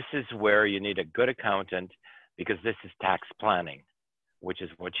this is where you need a good accountant, because this is tax planning, which is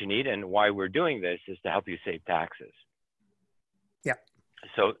what you need. And why we're doing this is to help you save taxes. Yeah.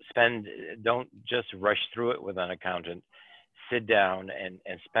 So don't just rush through it with an accountant. Sit down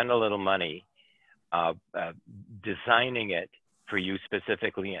and spend a little money designing it for you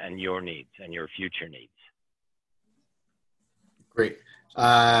specifically and your needs and your future needs. Great.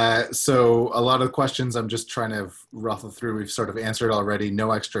 So a lot of the questions I'm just trying to ruffle through, we've sort of answered already.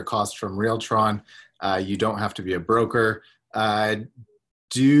 No extra cost from Realtron. You don't have to be a broker.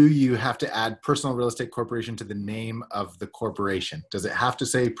 Do you have to add personal real estate corporation to the name of the corporation? Does it have to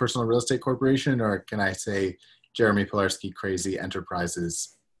say personal real estate corporation, or can I say Jeremy Pilarski Crazy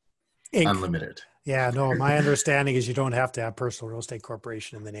Enterprises Inc. Unlimited? Yeah, no, my understanding is you don't have to have personal real estate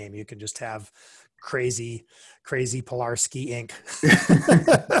corporation in the name. You can just have crazy Pilarski Inc.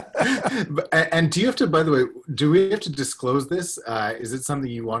 And do you have to, by the way, do we have to disclose this? Is it something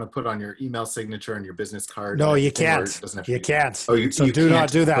you want to put on your email signature and your business card? No, you can't. You can't. Oh, you do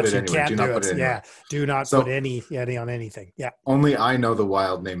not do that. You can't do it. Yeah. Do not put any on anything. Yeah. Only I know the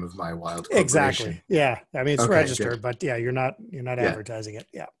wild name of my wild corporation. Exactly. Yeah. I mean, it's registered, good. But yeah, you're not advertising it.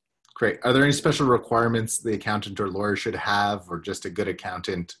 Yeah. Great. Are there any special requirements the accountant or lawyer should have, or just a good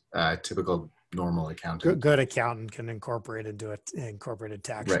accountant, typical normal accountant? Good accountant can incorporate into an incorporated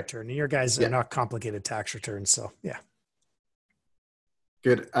tax return. And your guys are not complicated tax returns. So yeah.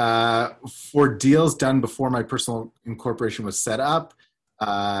 Good. For deals done before my personal incorporation was set up,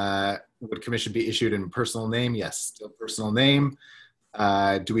 would commission be issued in personal name? Yes, still personal name.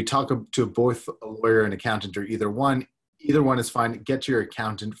 Do we talk to both a lawyer and accountant, or either one? Either one is fine. Get to your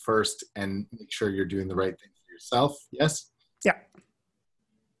accountant first and make sure you're doing the right thing for yourself. Yes? Yeah.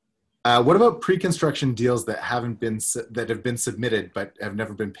 What about pre-construction deals that have been submitted but have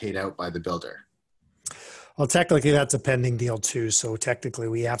never been paid out by the builder? Well, technically that's a pending deal too. So technically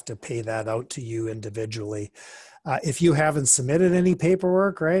we have to pay that out to you individually. If you haven't submitted any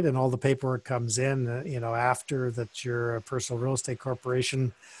paperwork, right, and all the paperwork comes in, after that you're a personal real estate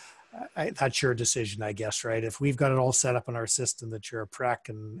corporation, that's your decision, I guess, right? If we've got it all set up in our system that you're a PREC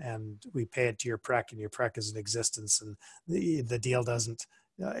and we pay it to your PREC and your PREC is in existence, and the deal doesn't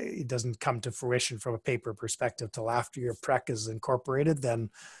come to fruition from a paper perspective till after your PREC is incorporated, then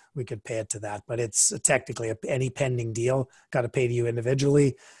we could pay it to that. But it's technically any pending deal got to pay to you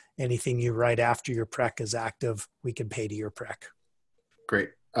individually. Anything you write after your PREC is active, we can pay to your PREC. Great.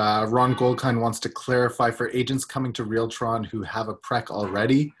 Ron Goldkind wants to clarify, for agents coming to Realtron who have a PREC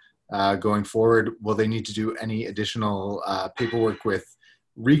already, going forward, will they need to do any additional paperwork with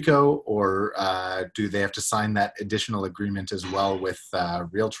RICO, or do they have to sign that additional agreement as well with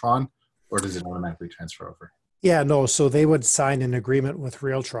Realtron, or does it automatically transfer over? Yeah, no. So they would sign an agreement with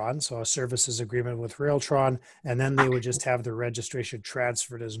Realtron, so a services agreement with Realtron, and then they would just have the registration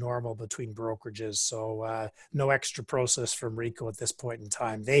transferred as normal between brokerages. So no extra process from Rico at this point in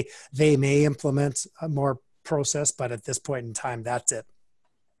time. They may implement a more process, but at this point in time, that's it.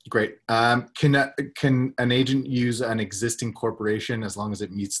 Great. Can an agent use an existing corporation as long as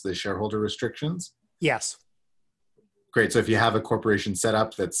it meets the shareholder restrictions? Yes. Great. So if you have a corporation set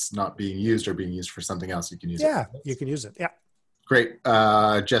up that's not being used or being used for something else, you can use it. Yeah, you can use it. Yeah. Great.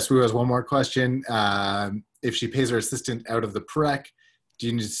 Jess Wu has one more question. If she pays her assistant out of the PREC, do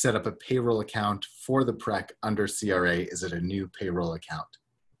you need to set up a payroll account for the PREC under CRA? Is it a new payroll account?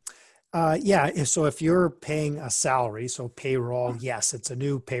 Yeah. So if you're paying a salary, so payroll, yes, it's a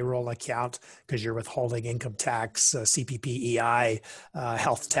new payroll account because you're withholding income tax, CPP,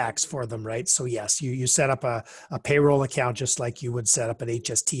 health tax for them, right? So yes, you set up a payroll account just like you would set up an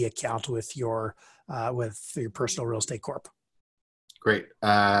HST account with your personal real estate corp. Great.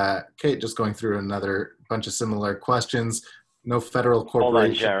 Okay, just going through another bunch of similar questions. No federal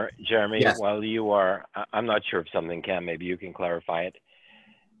corporation. Hold on, Jeremy. Yes. While you are, I'm not sure if something can. Maybe you can clarify it.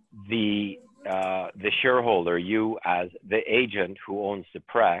 The shareholder, you as the agent who owns the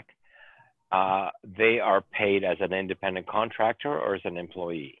PREC, they are paid as an independent contractor or as an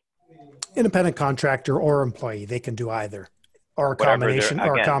employee? Independent contractor or employee, they can do either, or a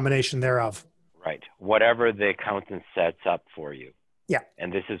combination thereof. Right. Whatever the accountant sets up for you. Yeah.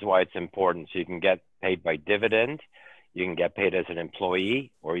 And this is why it's important. So you can get paid by dividend, you can get paid as an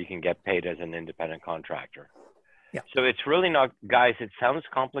employee, or you can get paid as an independent contractor. Yeah. So it's really not, guys, it sounds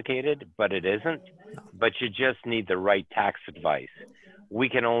complicated, but it isn't. But you just need the right tax advice. We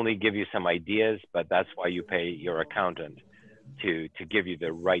can only give you some ideas, but that's why you pay your accountant to give you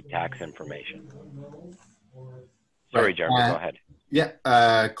the right tax information. Sorry, Right. Jeremy, go ahead.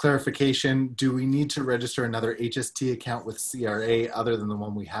 Yeah, clarification. Do we need to register another HST account with CRA other than the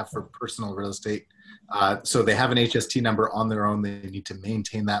one we have for personal real estate? So they have an HST number on their own. They need to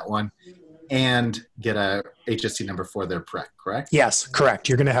maintain that one and get a HST number for their PREC, correct? Yes, correct.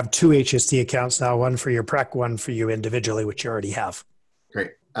 You're going to have two HST accounts now, one for your PREC, one for you individually, which you already have.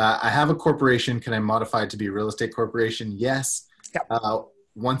 Great. I have a corporation. Can I modify it to be a real estate corporation? Yes. Yep.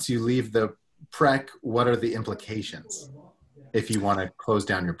 Once you leave the PREC, what are the implications if you want to close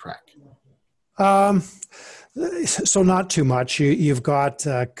down your PREC? So not too much. You've got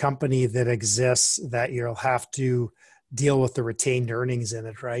a company that exists that you'll have to deal with the retained earnings in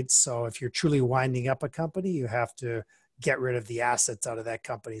it, right? So if you're truly winding up a company, you have to get rid of the assets out of that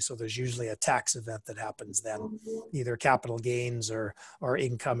company. So there's usually a tax event that happens then, either capital gains or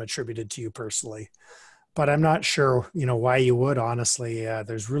income attributed to you personally. But I'm not sure, why you would, honestly.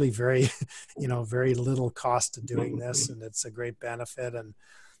 There's really very little cost to doing this, and it's a great benefit.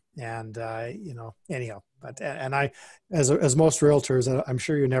 And anyhow, but I, as most realtors, I'm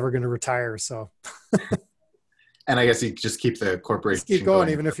sure you're never going to retire. So. And I guess you just keep the corporation just keep going,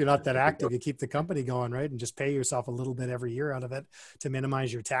 even if you're not that active. You keep the company going, right? And just pay yourself a little bit every year out of it to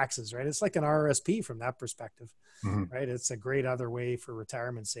minimize your taxes, right? It's like an RRSP from that perspective, right? It's a great other way for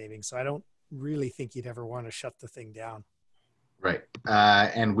retirement savings. So I don't really think you'd ever want to shut the thing down. Right.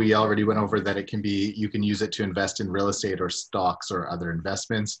 And we already went over that you can use it to invest in real estate or stocks or other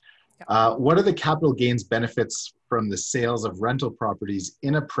investments. What are the capital gains benefits from the sales of rental properties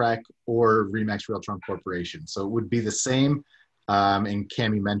in a PREC or Remax Realtron Corporation? So it would be the same. And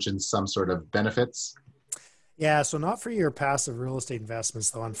Cami mentioned some sort of benefits. Yeah, so not for your passive real estate investments,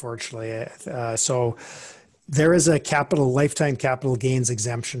 though, unfortunately. So there is a lifetime capital gains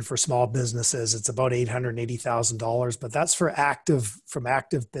exemption for small businesses. It's about $880,000, but that's from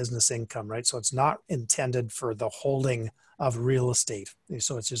active business income, right? So it's not intended for the holding of real estate.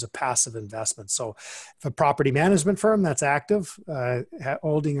 So it's just a passive investment. So if a property management firm that's active,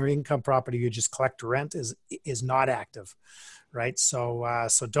 holding or income property, you just collect rent is not active, right? So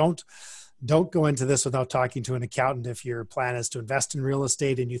don't go into this without talking to an accountant if your plan is to invest in real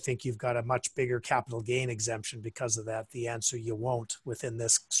estate and you think you've got a much bigger capital gain exemption because of that. The answer, you won't within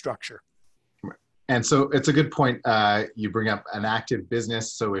this structure. And so it's a good point. You bring up an active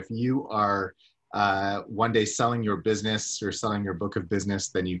business. So if you are one day selling your business or selling your book of business,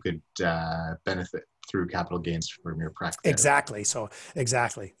 then you could benefit through capital gains from your PREC. Exactly. So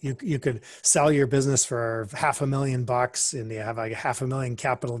exactly. You could sell your business for $500,000 and you have like $500,000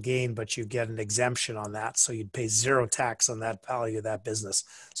 capital gain, but you get an exemption on that. So you'd pay zero tax on that value of that business.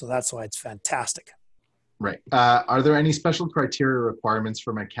 So that's why it's fantastic. Right. Are there any special criteria requirements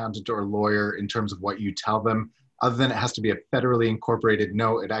from an accountant or lawyer in terms of what you tell them, other than it has to be a federally incorporated?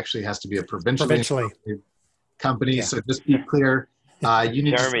 No, it actually has to be a provincially incorporated company. Yeah. So just be clear, You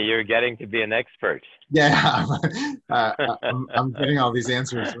need Jeremy, you're getting to be an expert. Yeah, I'm getting all these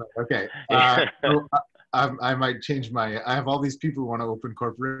answers. Okay. So I might change I have all these people who want to open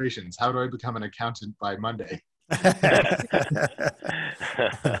corporations. How do I become an accountant by Monday?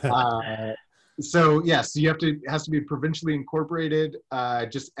 So yes, it has to be provincially incorporated.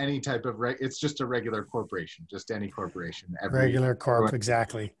 Just any type of it's just a regular corporation, just any corporation. Regular corp,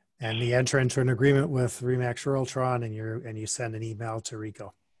 exactly. And you enter into an agreement with Remax Realtron, and you send an email to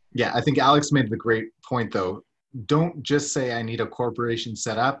Rico. Yeah, I think Alex made the great point though. Don't just say I need a corporation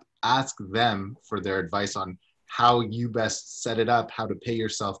set up. Ask them for their advice on how you best set it up, how to pay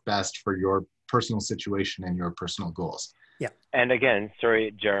yourself best for your personal situation and your personal goals. Yeah. And again,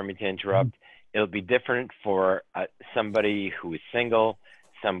 sorry, Jeremy, to interrupt. It'll be different for somebody who is single,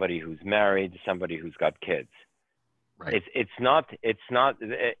 somebody who's married, somebody who's got kids. Right. It's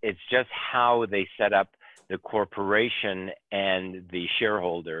just how they set up the corporation and the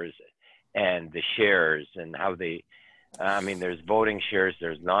shareholders and the shares and how they, there's voting shares,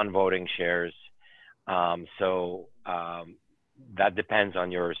 there's non-voting shares. So that depends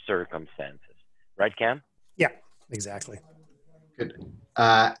on your circumstances. Right, Cam? Yeah, exactly. Good.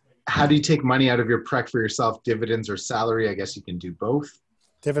 How do you take money out of your PREC for yourself? Dividends or salary? I guess you can do both.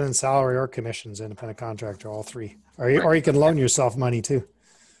 Dividend, salary, or commissions, independent contractor, all three. Or you can loan yourself money too.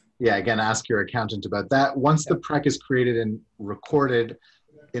 Yeah, again, ask your accountant about that. Once the PREC is created and recorded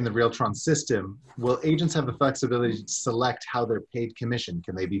in the Realtron system, will agents have the flexibility to select how they're paid commission?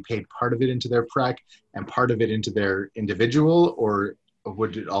 Can they be paid part of it into their PREC and part of it into their individual, or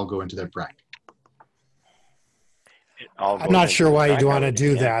would it all go into their PREC? I'm not sure why you'd want to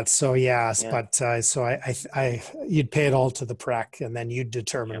do that. So yes, but you'd pay it all to the PREC, and then you'd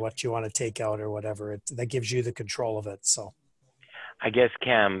determine what you want to take out or whatever. That gives you the control of it. So I guess,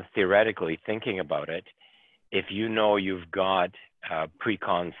 Cam, theoretically thinking about it, if you know you've got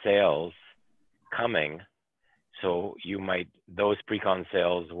pre-con sales coming, so those pre-con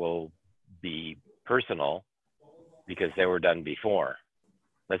sales will be personal because they were done before.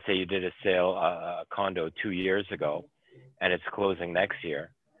 Let's say you did a sale, a condo 2 years ago, and it's closing next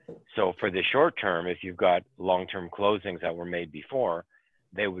year. So for the short term, if you've got long-term closings that were made before,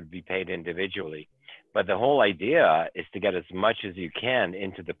 they would be paid individually. But the whole idea is to get as much as you can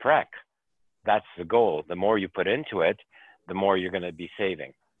into the PREC. That's the goal. The more you put into it, the more you're going to be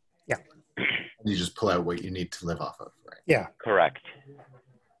saving. Yeah. You just pull out what you need to live off of, right? Yeah. Correct.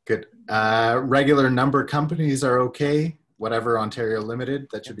 Good. Regular number companies are okay. Whatever Ontario Limited,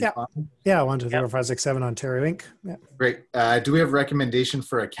 that should be fine. Yeah, 1, 2, 3, 4, 5, 6, 7 Ontario Inc. Yeah. Great. Do we have recommendation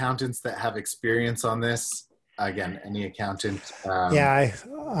for accountants that have experience on this? Again, any accountant.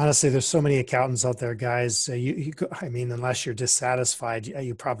 Honestly, there's so many accountants out there, guys. Unless you're dissatisfied,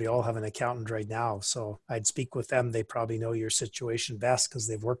 you probably all have an accountant right now. So I'd speak with them. They probably know your situation best because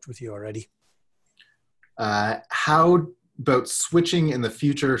they've worked with you already. How about switching in the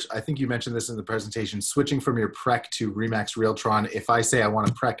future? I think you mentioned this in the presentation, switching from your PREC to Remax Realtron. If I say I want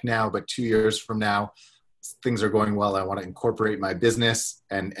to PREC now, but 2 years from now, things are going well, I want to incorporate my business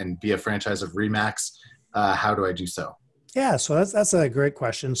and be a franchise of Remax. How do I do so? Yeah, so that's a great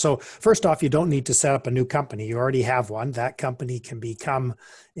question. So first off, you don't need to set up a new company. You already have one. That company can become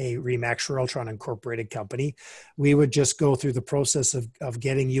a Remax Realtron Incorporated company. We would just go through the process of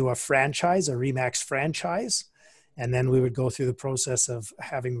getting you a franchise, a Remax franchise, and then we would go through the process of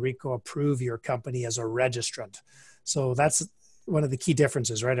having Rico approve your company as a registrant. So that's one of the key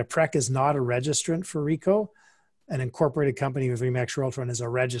differences, right? A PREC is not a registrant for Rico. An incorporated company with Remax Realtron is a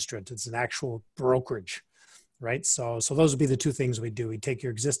registrant. It's an actual brokerage, right? So those would be the two things we'd do. We'd take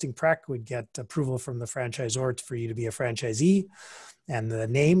your existing PREC, we'd get approval from the franchisor for you to be a franchisee and the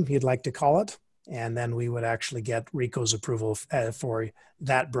name you'd like to call it. And then we would actually get Rico's approval for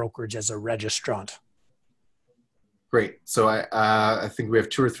that brokerage as a registrant. Great. So I think we have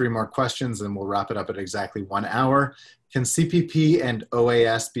 2 or 3 more questions and we'll wrap it up at exactly 1 hour. Can CPP and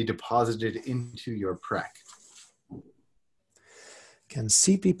OAS be deposited into your PREC? Can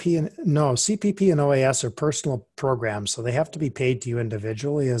CPP and OAS are personal programs, so they have to be paid to you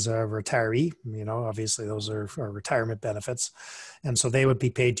individually as a retiree. Obviously those are retirement benefits, and so they would be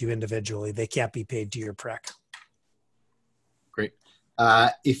paid to you individually. They can't be paid to your PREC. Great.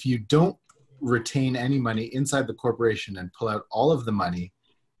 If you don't retain any money inside the corporation and pull out all of the money,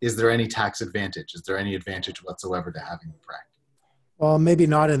 is there any tax advantage? Is there any advantage whatsoever to having the PREC? Well, maybe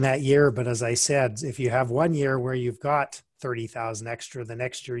not in that year, but as I said, if you have 1 year where you've got 30,000 extra, the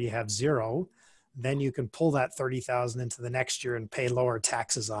next year you have 0, then you can pull that 30,000 into the next year and pay lower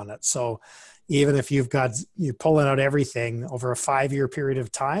taxes on it. So even if you're pulling out everything over a 5-year period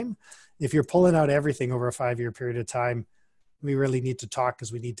of time, if you're pulling out everything over a 5-year period of time, we really need to talk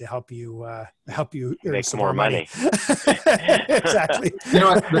because we need to help you earn Make some more more money. money. Exactly. You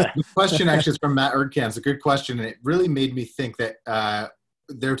know what? The question actually is from Matt Erdkan. It's a good question, and it really made me think that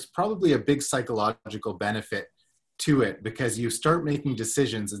there's probably a big psychological benefit to it, because you start making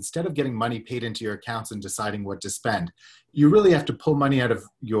decisions instead of getting money paid into your accounts and deciding what to spend. You really have to pull money out of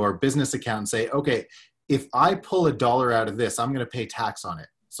your business account and say, okay, if I pull $1 out of this, I'm going to pay tax on it.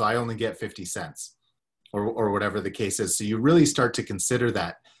 So I only get 50 cents or whatever the case is. So you really start to consider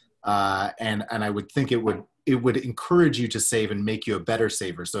that. And I would think it would encourage you to save and make you a better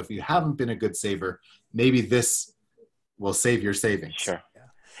saver. So if you haven't been a good saver, maybe this will save your savings. Sure.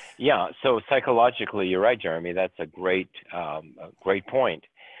 Yeah. So psychologically, you're right, Jeremy. That's a great point.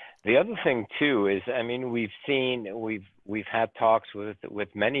 The other thing too is, I mean, we've had talks with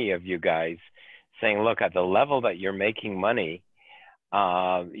many of you guys saying, look, at the level that you're making money,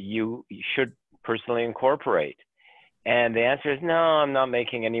 you should personally incorporate. And the answer is, no, I'm not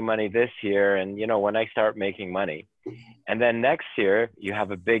making any money this year. And you know, when I start making money, and then next year you have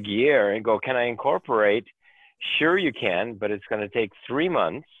a big year and go, can I incorporate? Sure you can, but it's going to take 3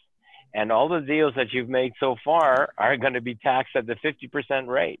 months. And all the deals that you've made so far are going to be taxed at the 50%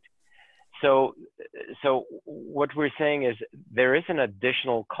 rate. So what we're saying is there is an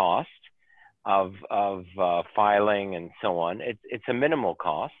additional cost of filing and so on. It's a minimal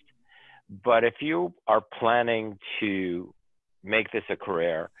cost. But if you are planning to make this a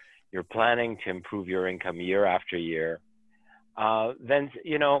career, you're planning to improve your income year after year, then,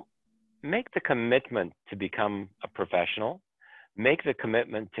 you know, make the commitment to become a professional. Make the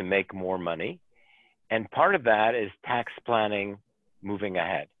commitment to make more money. And part of that is tax planning moving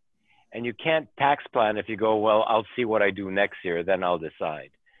ahead. And you can't tax plan if you go, well, I'll see what I do next year, then I'll decide.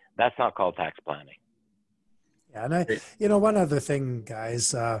 That's not called tax planning. Yeah, and you know, one other thing,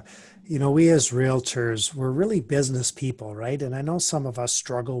 guys, you know, we as realtors, we're really business people, right? And I know some of us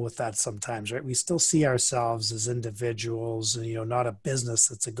struggle with that sometimes, right? We still see ourselves as individuals and, you know, not a business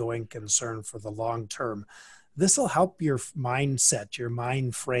that's a going concern for the long term. This will help your mindset, your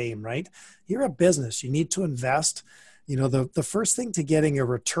mind frame, right? You're a business. You need to invest. You know, the first thing to getting a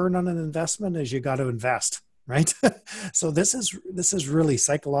return on an investment is you got to invest, right? So this is really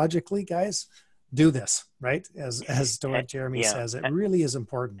psychologically, guys, do this, right? As to what Jeremy says, it really is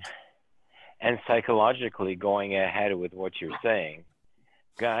important. And psychologically, going ahead with what you're saying,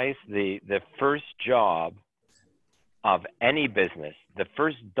 guys, the first job of any business, the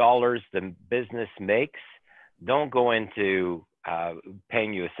first dollars the business makes, don't go into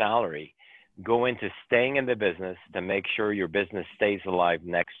paying you a salary. Go into staying in the business to make sure your business stays alive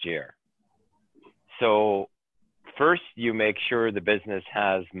next year. So first you make sure the business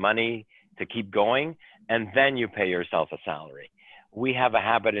has money to keep going, and then you pay yourself a salary. We have a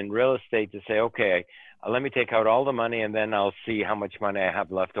habit in real estate to say, okay, let me take out all the money and then I'll see how much money I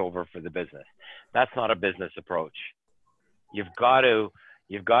have left over for the business. That's not a business approach. You've got to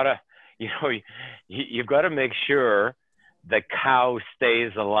make sure the cow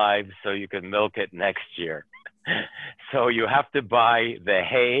stays alive so you can milk it next year. So you have to buy the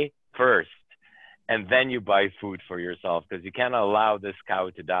hay first, and then you buy food for yourself, because you can't allow this cow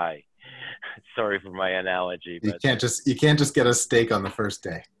to die. Sorry for my analogy. But you can't just get a steak on the first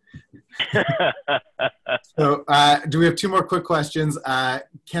day. So do we have 2 more quick questions?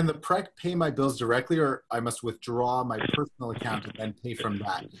 Can the PREC pay my bills directly, or I must withdraw my personal account and then pay from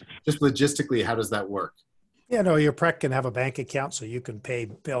that? Just logistically, how does that work? Yeah, no, your PREC can have a bank account, so you can pay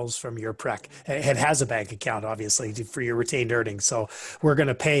bills from your PREC. It has a bank account, obviously, for your retained earnings. So we're going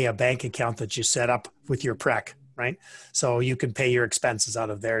to pay a bank account that you set up with your PREC, right? So you can pay your expenses out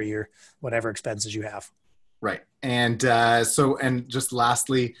of there, your whatever expenses you have. Right. And and just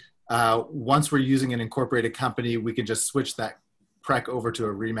lastly, once we're using an incorporated company, we can just switch that PREC over to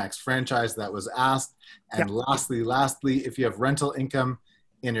a RE/MAX franchise. That was asked. And lastly, if you have rental income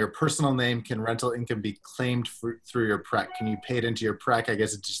in your personal name, can rental income be claimed through your PREC? Can you pay it into your PREC? I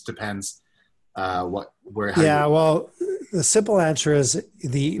guess it just depends well, the simple answer is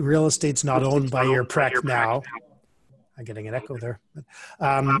the real estate's not owned by your PREC now. I'm getting an echo there.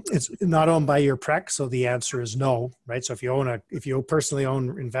 It's not owned by your PREC, so the answer is no, right? So if you personally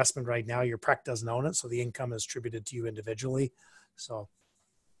own investment right now, your PREC doesn't own it, so the income is attributed to you individually. So.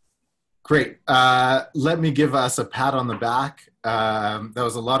 Great. Let me give us a pat on the back. That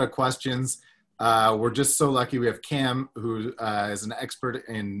was a lot of questions. We're just so lucky we have Cam, who is an expert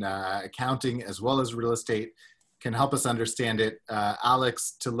in accounting as well as real estate, can help us understand it.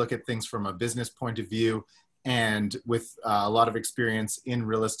 Alex, to look at things from a business point of view, and with a lot of experience in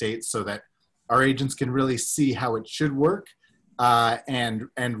real estate, so that our agents can really see how it should work and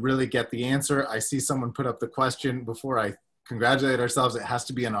really get the answer. I see someone put up the question before I congratulate ourselves. It has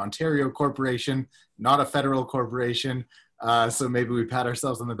to be an Ontario corporation, not a federal corporation. So maybe we pat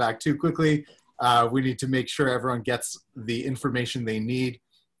ourselves on the back too quickly. We need to make sure everyone gets the information they need.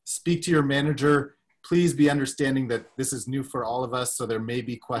 Speak to your manager. Please be understanding that this is new for all of us, so there may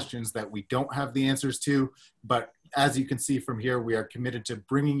be questions that we don't have the answers to, but as you can see from here, we are committed to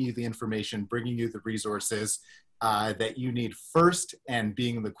bringing you the information, bringing you the resources that you need first, and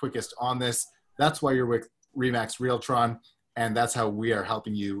being the quickest on this. That's why you're with RE/MAX Realtron, and that's how we are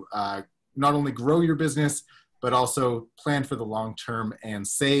helping you not only grow your business, but also plan for the long term and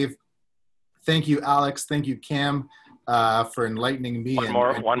save. Thank you, Alex. Thank you, Cam, for enlightening me.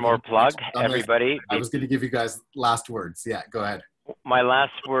 One more plug, everybody. I was going to give you guys last words. Yeah, go ahead. My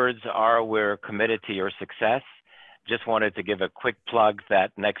last words are, we're committed to your success. Just wanted to give a quick plug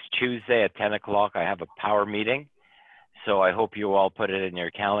that next Tuesday at 10 o'clock, I have a power meeting. So I hope you all put it in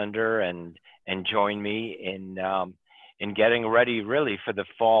your calendar and join me in getting ready really for the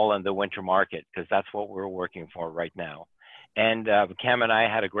fall and the winter market, because that's what we're working for right now. And Cam and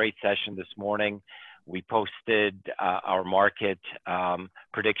I had a great session this morning. We posted our market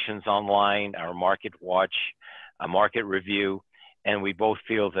predictions online, our market watch, a market review, and we both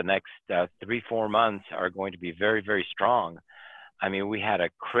feel the next 3-4 months are going to be very, very strong. I mean, we had a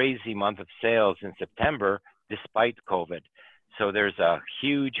crazy month of sales in September despite COVID. So there's a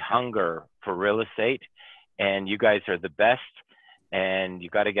huge hunger for real estate, and you guys are the best, and you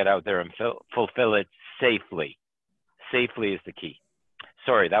got to get out there and fulfill it safely. Safely is the key.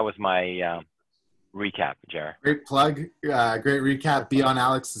 Sorry, that was my recap, Jer. Great plug, great recap. Be on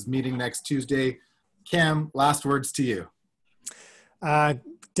Alex's meeting next Tuesday. Cam, last words to you.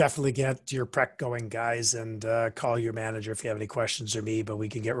 Definitely get your PREC going, guys, and call your manager if you have any questions, or me, but we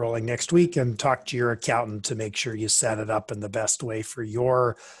can get rolling next week, and talk to your accountant to make sure you set it up in the best way for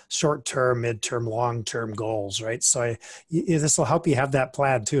your short-term, mid-term, long-term goals, right? So this will help you have that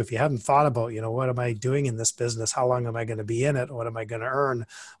plan too. If you haven't thought about, what am I doing in this business? How long am I going to be in it? What am I going to earn?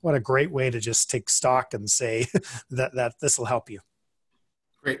 What a great way to just take stock and say that this will help you.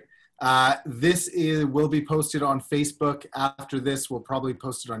 Great. This will be posted on Facebook. After this, we'll probably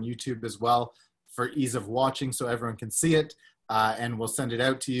post it on YouTube as well for ease of watching, so everyone can see it, and we'll send it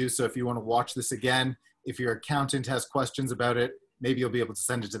out to you. So if you want to watch this again, if your accountant has questions about it, maybe you'll be able to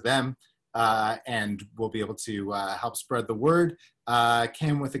send it to them, and we'll be able to help spread the word.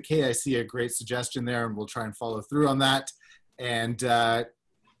 Cam with a K, I see a great suggestion there, and we'll try and follow through on that. And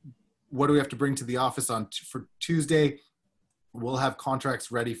what do we have to bring to the office for Tuesday? We'll have contracts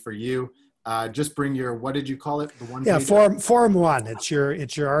ready for you. Just bring your, what did you call it? The one. Yeah, Form 1. It's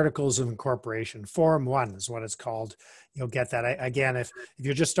your articles of incorporation. Form 1 is what it's called. You'll get that. Again, if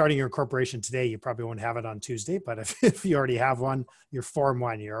you're just starting your incorporation today, you probably won't have it on Tuesday. But if you already have one, your Form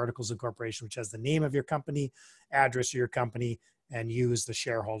 1, your articles of incorporation, which has the name of your company, address of your company, and you as the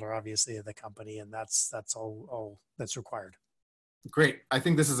shareholder, obviously, of the company, and that's all that's required. Great. I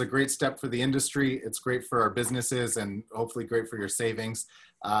think this is a great step for the industry. It's great for our businesses, and hopefully great for your savings.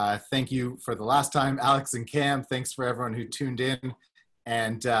 Thank you for the last time, Alex and Cam. Thanks for everyone who tuned in.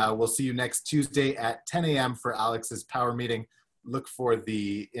 And we'll see you next Tuesday at 10 a.m. for Alex's power meeting. Look for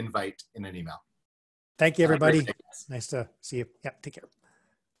the invite in an email. Thank you, everybody. Nice to see you. Yeah, take care.